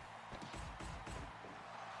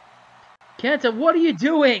 Kenta, what are you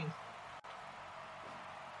doing?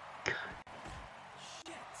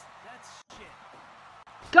 Shit. That's shit.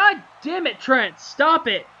 God damn it, Trent. Stop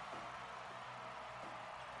it.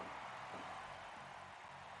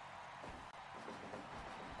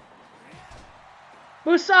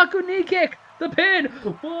 Musaku knee kick. The pin.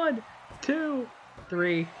 1, 2,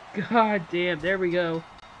 3. God damn. There we go.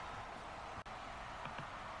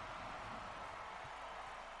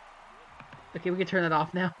 Okay, we can turn that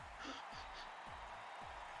off now.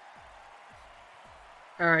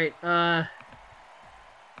 Alright,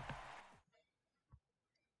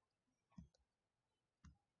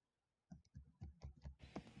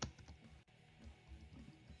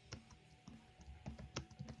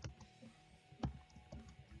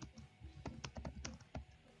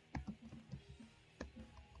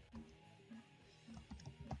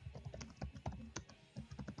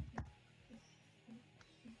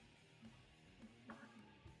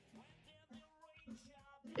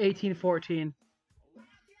 18-14.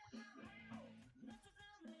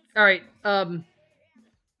 Alright,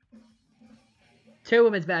 2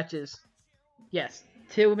 women's matches. Yes,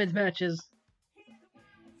 2 women's matches.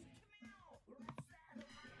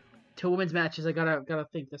 2 women's matches. I gotta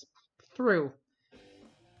think this through.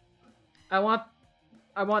 I want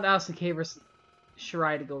Alison Kay versus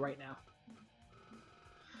Shirai to go right now.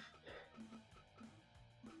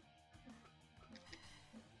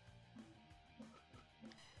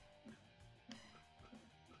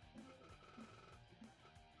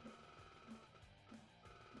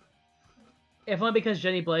 If only because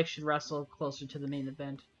Jenny Blake should wrestle closer to the main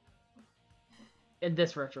event. In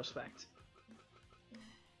this retrospect.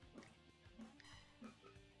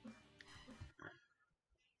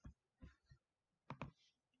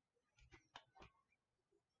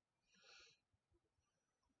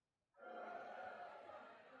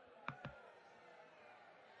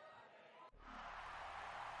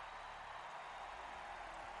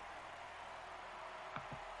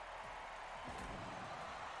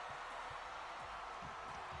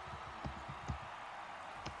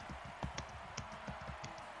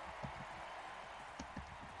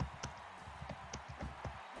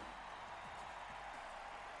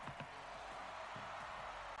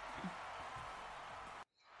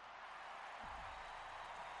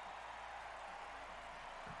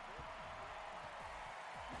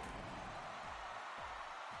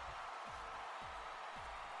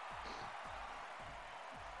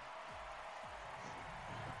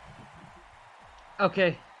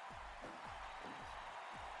 Okay.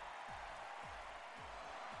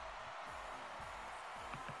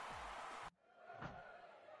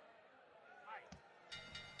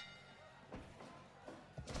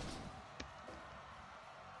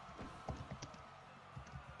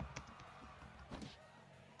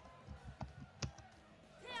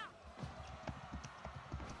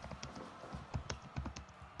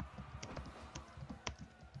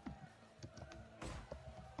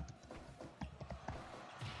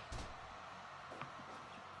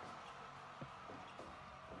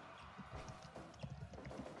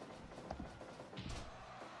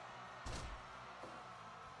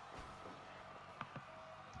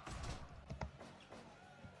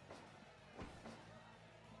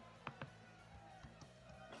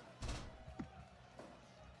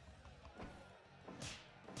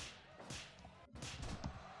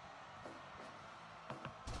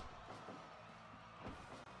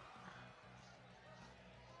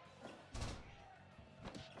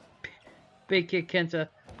 Big kick, Kenta.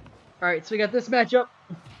 Alright, so we got this matchup.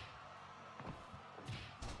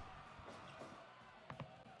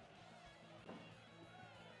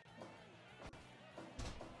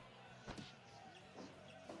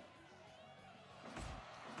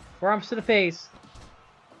 Forearms to the face.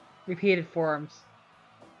 Repeated forearms.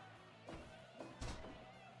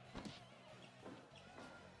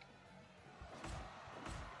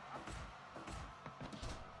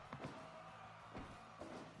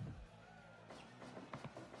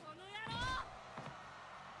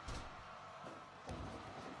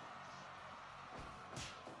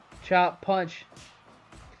 Chop, punch.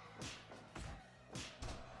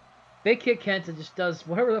 Big kick Kenta just does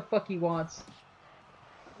whatever the fuck he wants.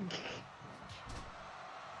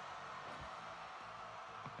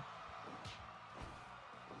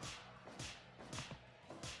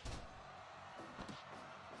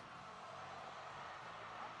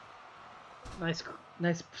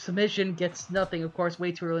 Nice submission. Gets nothing, of course,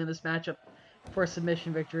 way too early in this matchup for a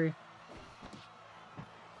submission victory.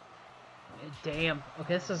 Damn.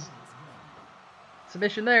 Okay, this is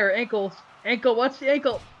submission there. Ankle. Ankle. What's the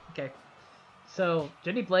ankle? Okay. So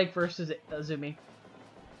Jenny Blake versus Azumi.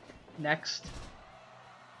 Next.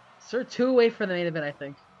 So we're 2 away from the main event, I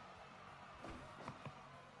think.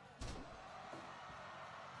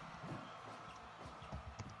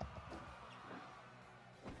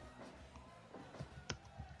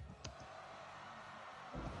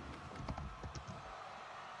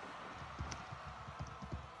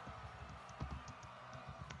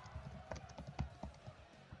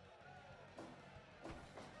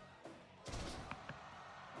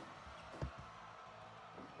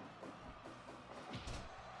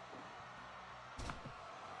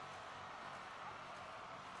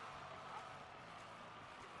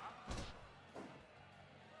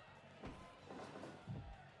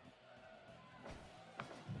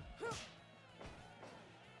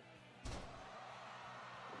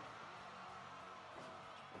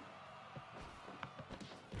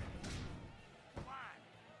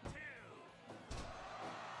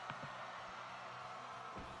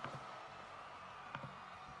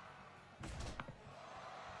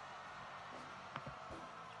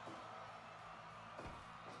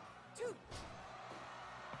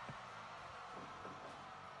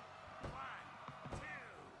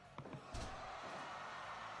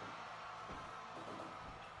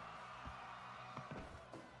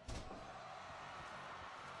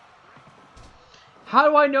 How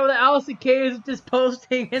do I know that W-Cade is just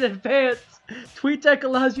posting in advance? TweetDeck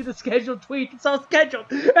allows you to schedule tweets. It's all scheduled.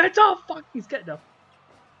 It's all fucking scheduled. No.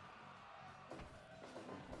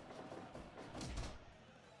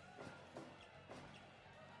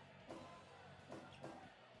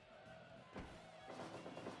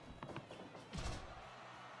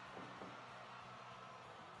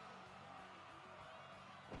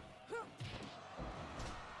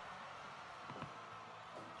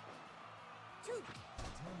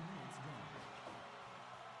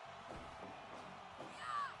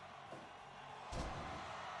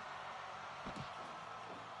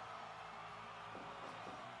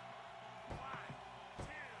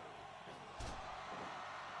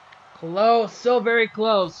 Close, so very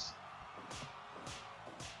close.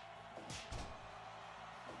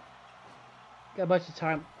 Got a bunch of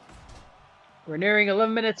time. We're nearing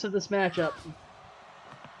 11 minutes of this matchup.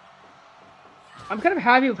 I'm kind of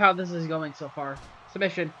happy with how this is going so far.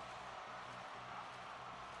 Submission.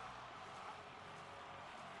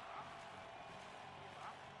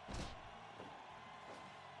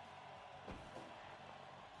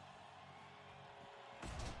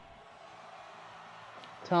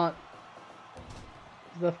 Taunt.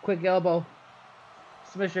 Left quick elbow.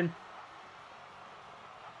 Submission.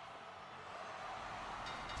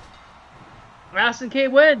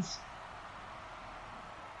 W-Cade wins.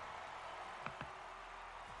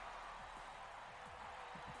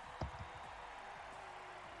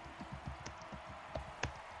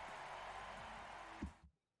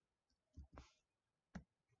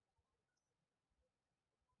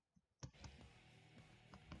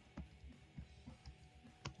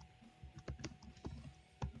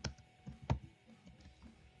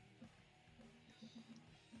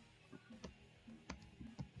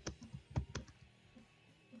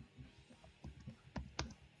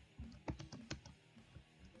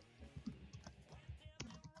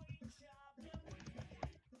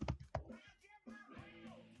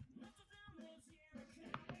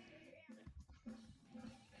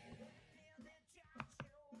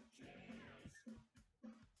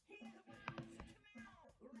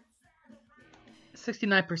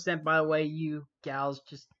 %69%, by the way, you gals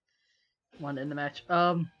just won in the match.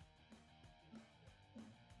 What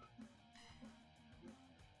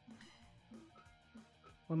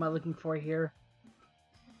am I looking for here?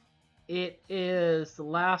 It is the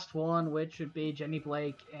last one, which would be Jenny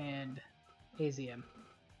Blake and AZM.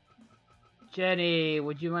 Jenny,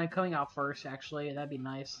 would you mind coming out first, actually? That'd be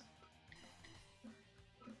nice.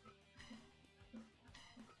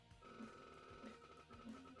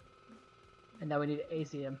 And now we need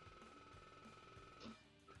AZM.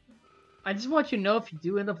 I just want you to know if you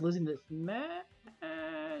do end up losing this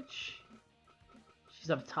match...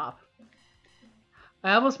 She's up top.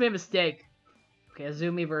 I almost made a mistake. Okay,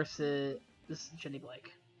 Azumi versus this is Jenny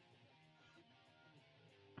Blake.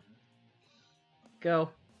 Go.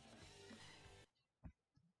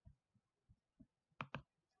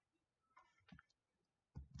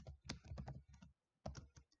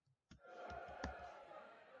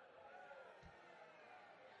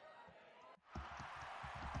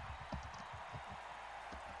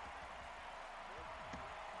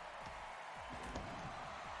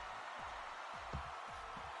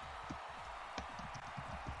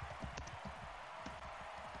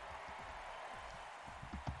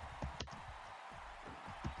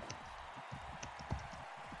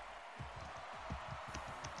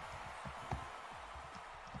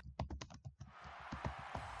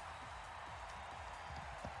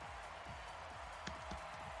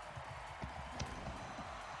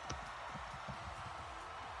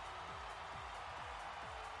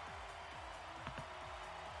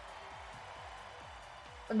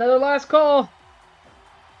 Another last call.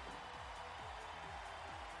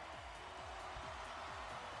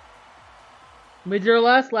 We did our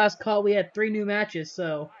last call. We had 3 new matches,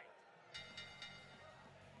 so.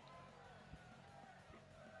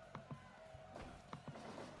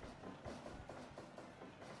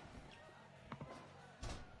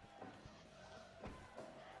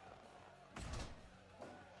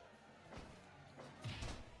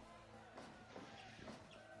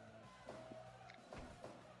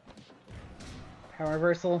 Power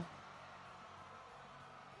reversal.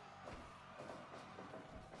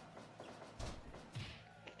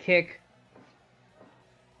 Kick.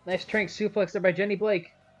 Nice trank suplex there by Jenny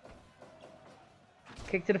Blake.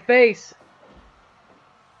 Kick to the face.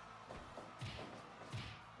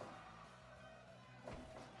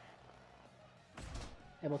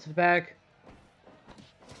 Elbow to the back.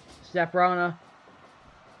 Snap Rana.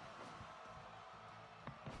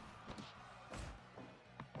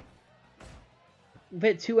 We've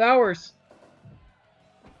hit 2 hours.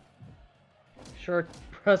 Short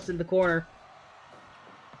press in the corner.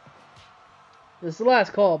 This is the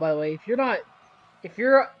last call, by the way. If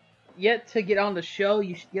you're yet to get on the show,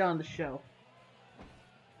 you should get on the show.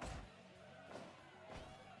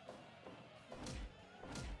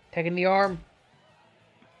 Taking the arm.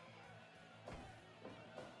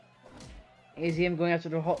 AZM going after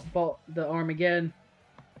the arm again.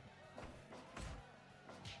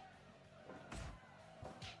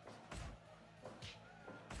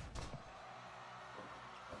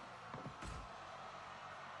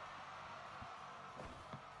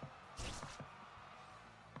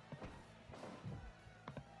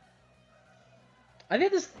 I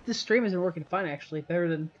think this stream has been working fine, actually. Better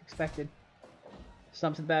than expected.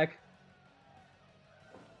 Something back.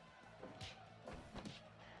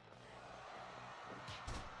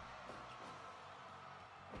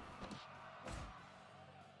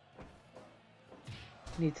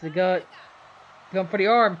 Knee to the gut. Going for the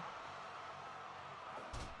arm.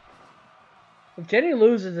 If Jenny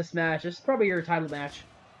loses this match, this is probably your title match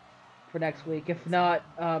for next week. If not,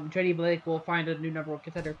 Jenny Blake will find a new #1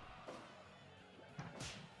 contender.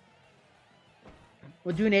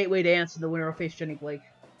 We'll do an 8-way dance and the winner will face Jenny Blake.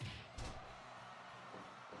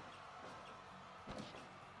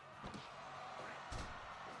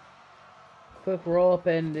 Quick roll up,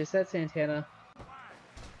 and is that Santana?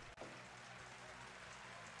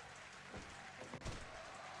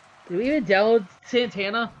 Did we even download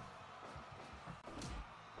Santana?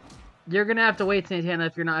 You're gonna have to wait, Santana,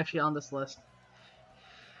 if you're not actually on this list.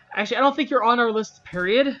 Actually, I don't think you're on our list,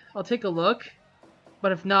 period. I'll take a look.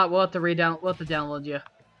 But if not, we'll have to download you.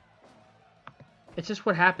 It's just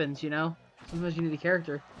what happens, you know? Sometimes you need a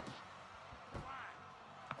character.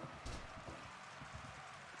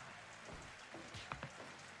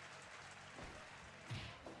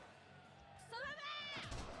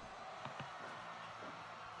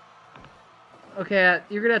 Okay,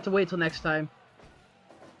 you're gonna have to wait till next time.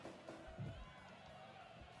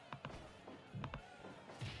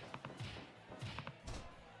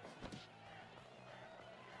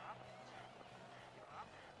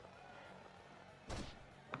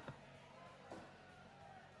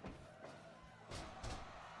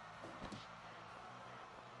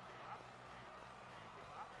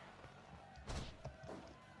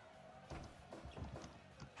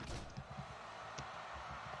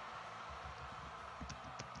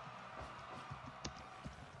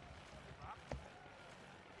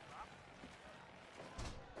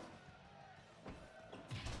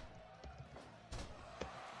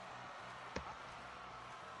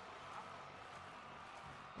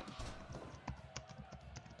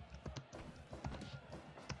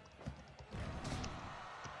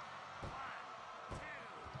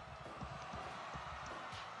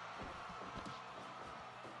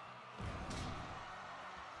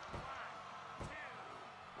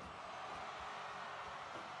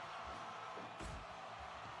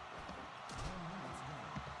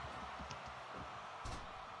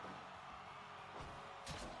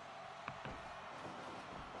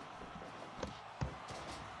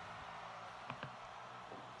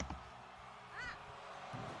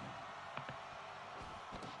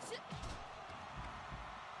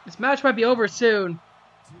 This match might be over soon.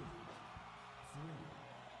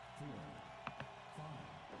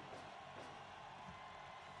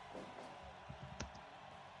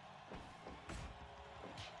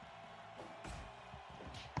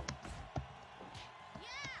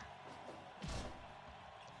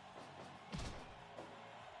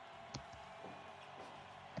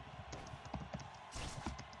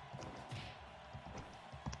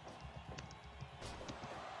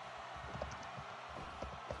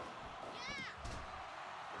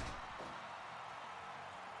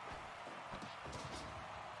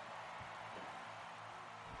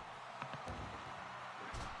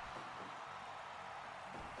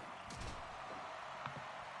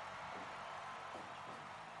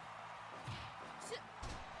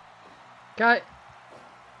 Got.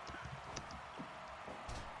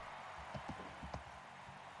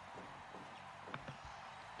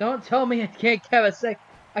 Don't tell me I can't have a sec.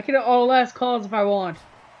 I can have all last calls if I want.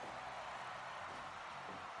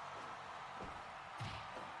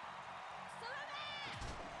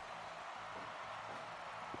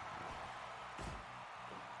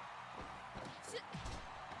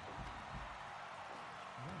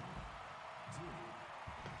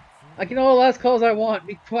 I can all last calls I want.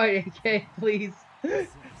 Be quiet, AK, please.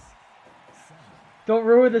 Don't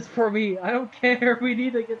ruin this for me. I don't care. We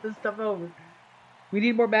need to get this stuff over. We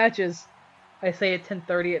need more matches. I say at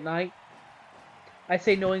 10:30 at night. I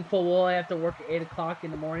say knowing full well I have to work at 8 o'clock in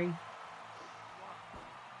the morning.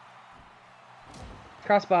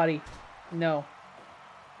 Crossbody. No.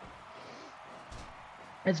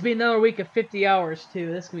 It's been another week of 50 hours,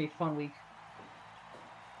 too. This is going to be a fun week.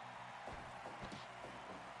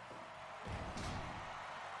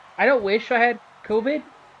 I don't wish I had COVID,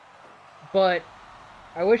 but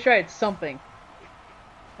I wish I had something.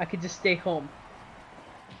 I could just stay home.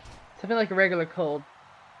 Something like a regular cold.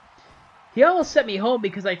 He almost sent me home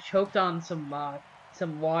because I choked on some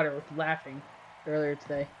water laughing earlier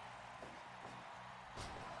today.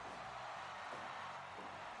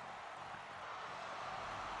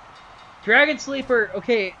 Dragon Sleeper,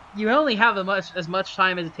 okay, you only have as much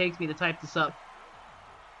time as it takes me to type this up.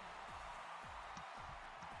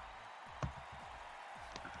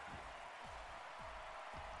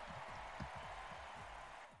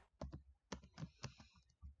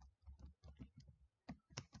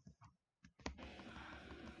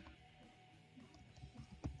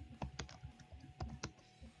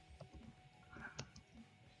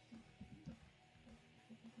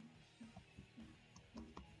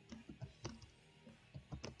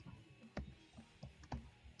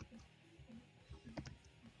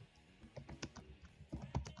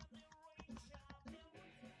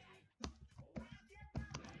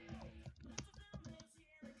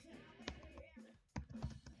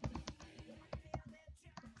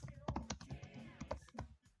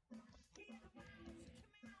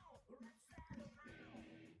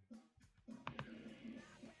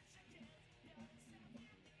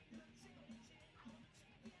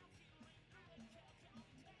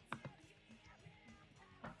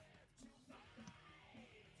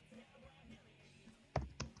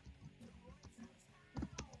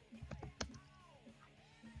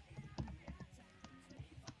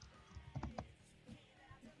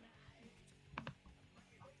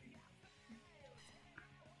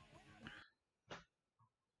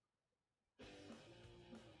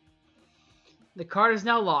 The card is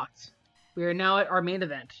now locked. We are now at our main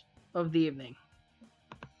event of the evening.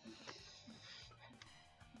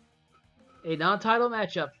 A non-title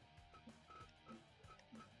matchup.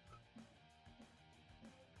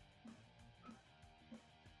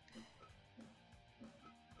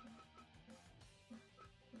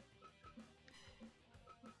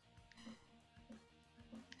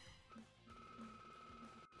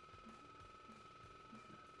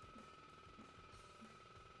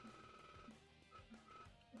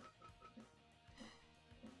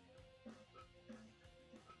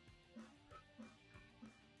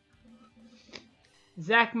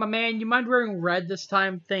 Zach, my man, you mind wearing red this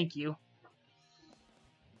time? Thank you.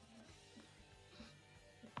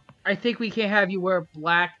 I think we can't have you wear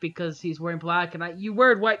black because he's wearing black, and you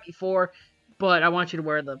wore white before, but I want you to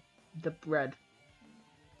wear the red.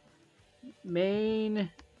 Main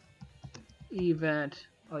event.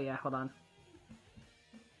 Oh yeah, hold on.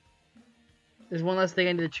 There's one last thing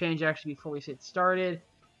I need to change actually before we get started.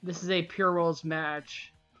 This is a pure rolls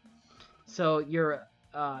match, so your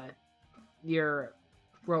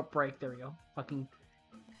rope break. There we go. Fucking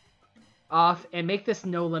off, and make this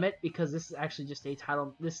no limit because this is actually just a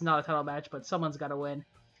title. This is not a title match, but someone's got to win.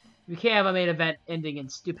 We can't have a main event ending in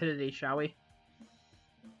stupidity, shall we?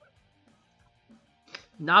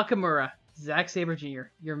 Nakamura, Zack Sabre Jr.,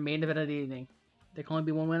 your main event of the evening. There can only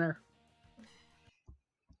be one winner.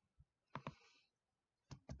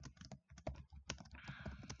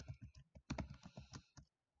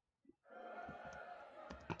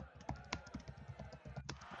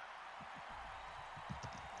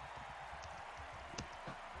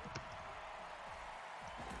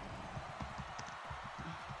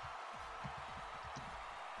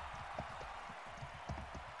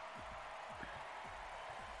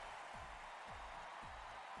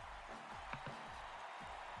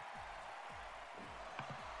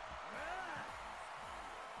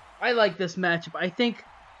 I like this matchup. I think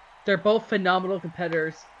they're both phenomenal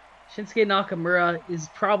competitors. Shinsuke Nakamura is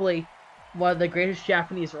probably one of the greatest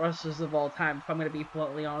Japanese wrestlers of all time, if I'm going to be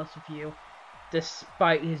bluntly honest with you.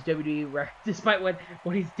 despite his WWE, despite what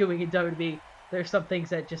he's doing in WWE, there's some things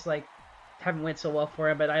that just like haven't went so well for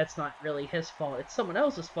him. But that's not really his fault; it's someone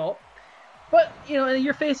else's fault. But you know, and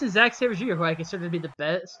you're facing Zack Sabre Jr., who I consider to be the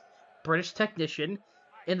best British technician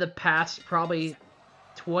in the past probably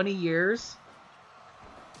 20 years,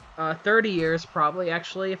 30 years probably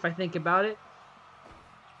actually, if I think about it.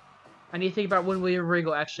 I need to think about when William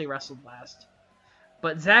Regal actually wrestled last.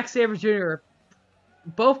 But Zack Sabre Jr.,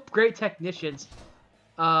 both great technicians.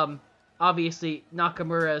 Obviously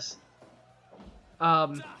Nakamura's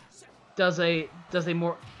does a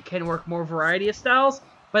more can work more variety of styles,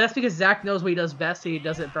 but that's because Zack knows what he does best and he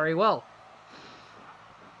does it very well.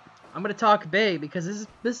 I'm gonna talk big because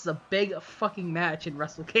this is a big fucking match in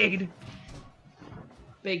W-Cade.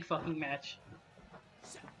 Big fucking match.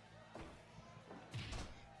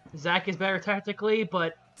 Zack is better tactically,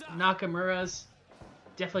 but Nakamura's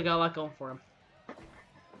definitely got a lot going for him.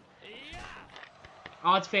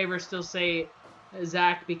 Odds favor still say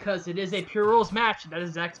Zack because it is a pure rules match. That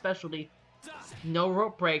is Zack's specialty. No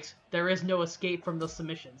rope breaks. There is no escape from those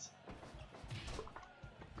submissions.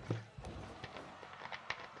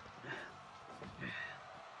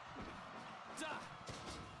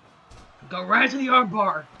 Go right to the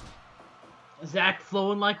armbar. Zack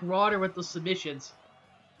flowing like water with the submissions.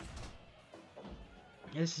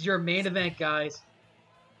 This is your main event, guys.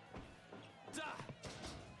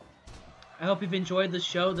 I hope you've enjoyed the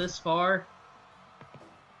show this far.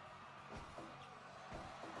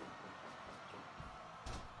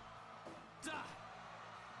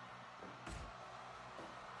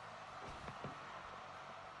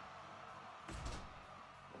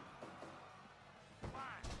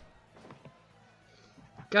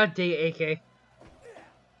 God dang it, AK.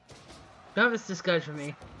 Don't have this disguise for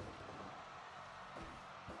me.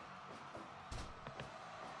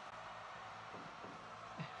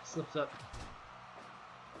 Slips up.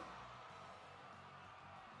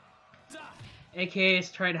 AK is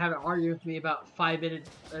trying to have an argument with me about an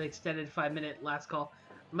extended 5-minute last call.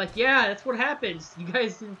 I'm like, yeah, that's what happens. You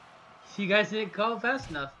guys didn't call fast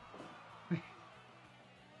enough.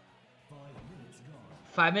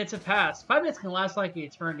 5 minutes have passed. 5 minutes can last like an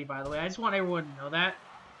eternity, by the way. I just want everyone to know that.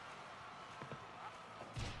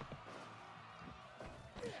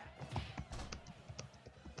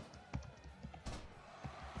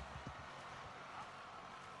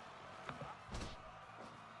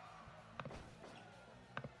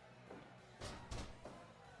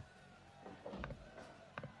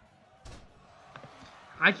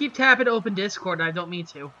 I keep tapping open Discord and I don't mean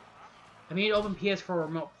to. I mean open PS4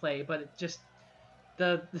 remote play, but it just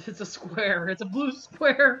it's a square. It's a blue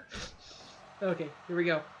square. Okay, here we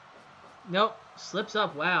go. Nope, slips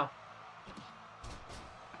up. Wow.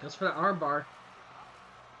 Goes for the armbar.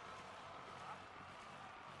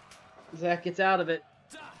 Zack gets out of it.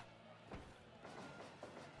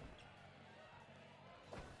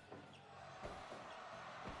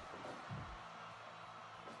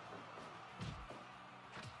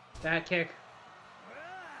 Back kick.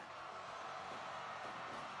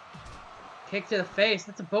 Kick to the face.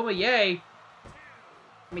 That's a Boma Yay.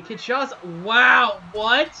 I mean, Kinshasa. Wow,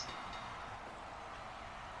 what?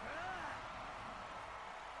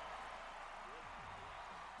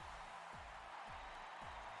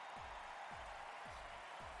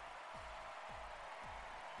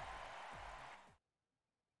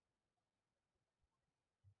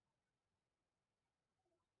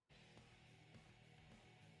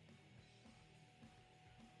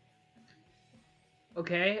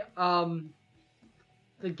 Okay,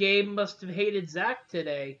 the game must have hated Zack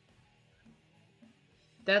today.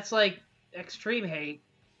 That's like extreme hate.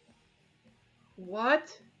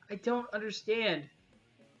 What? I don't understand.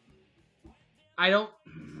 I don't...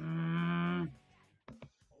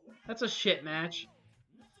 That's a shit match.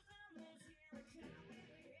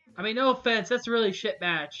 I mean, no offense, that's a really shit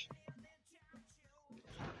match.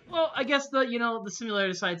 Well, I guess the simulator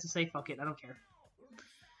decides to say fuck it, I don't care.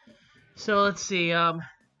 So let's see, I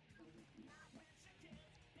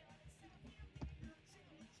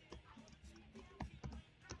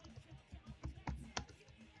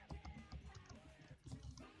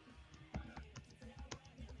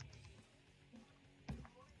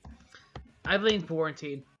blame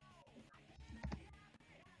quarantine.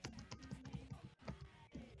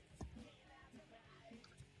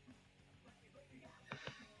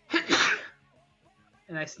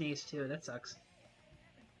 And I sneezed too, that sucks.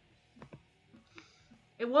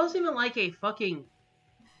 It wasn't even like a fucking...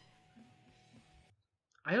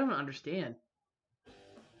 I don't understand.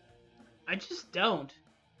 I just don't.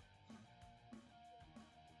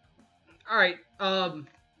 Alright,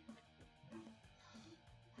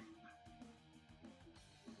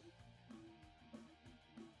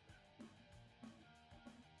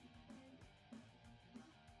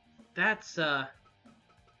 That's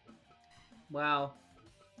wow.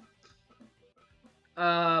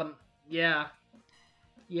 Yeah.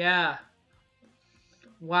 Yeah.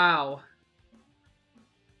 Wow.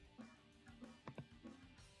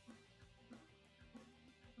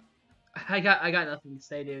 I got nothing to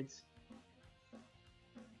say, dudes.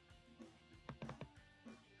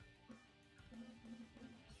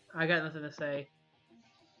 I got nothing to say.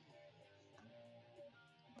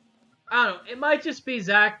 I don't know. It might just be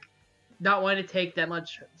Zach not wanting to take that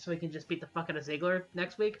much so he can just beat the fuck out of Ziggler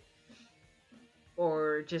next week.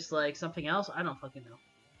 Or just like something else. I don't fucking know.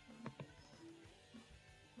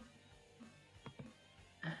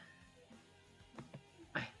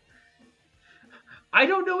 I, I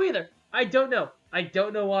don't know either. I don't know. I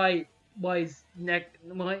don't know why his neck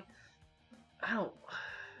why I don't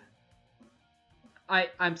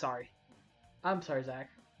I'm sorry. I'm sorry, Zach.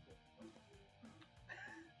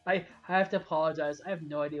 I have to apologize. I have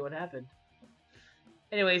no idea what happened.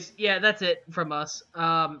 Anyways, yeah, that's it from us.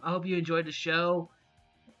 I hope you enjoyed the show.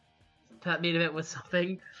 That main event was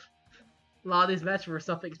something. A lot of these matches were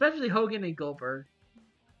something, especially Hogan and Goldberg.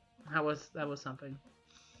 That was something.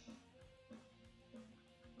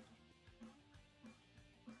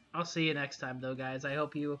 I'll see you next time, though, guys. I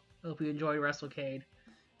hope you enjoy WrestleCade.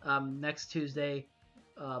 Next Tuesday,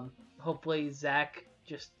 hopefully Zach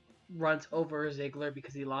just runs over Ziggler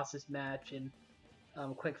because he lost his match in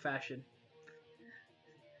quick fashion.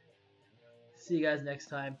 See you guys next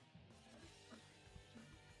time.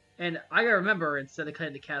 And I gotta remember, instead of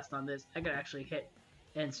cutting the cast on this, I gotta actually hit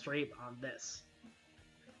end stream on this.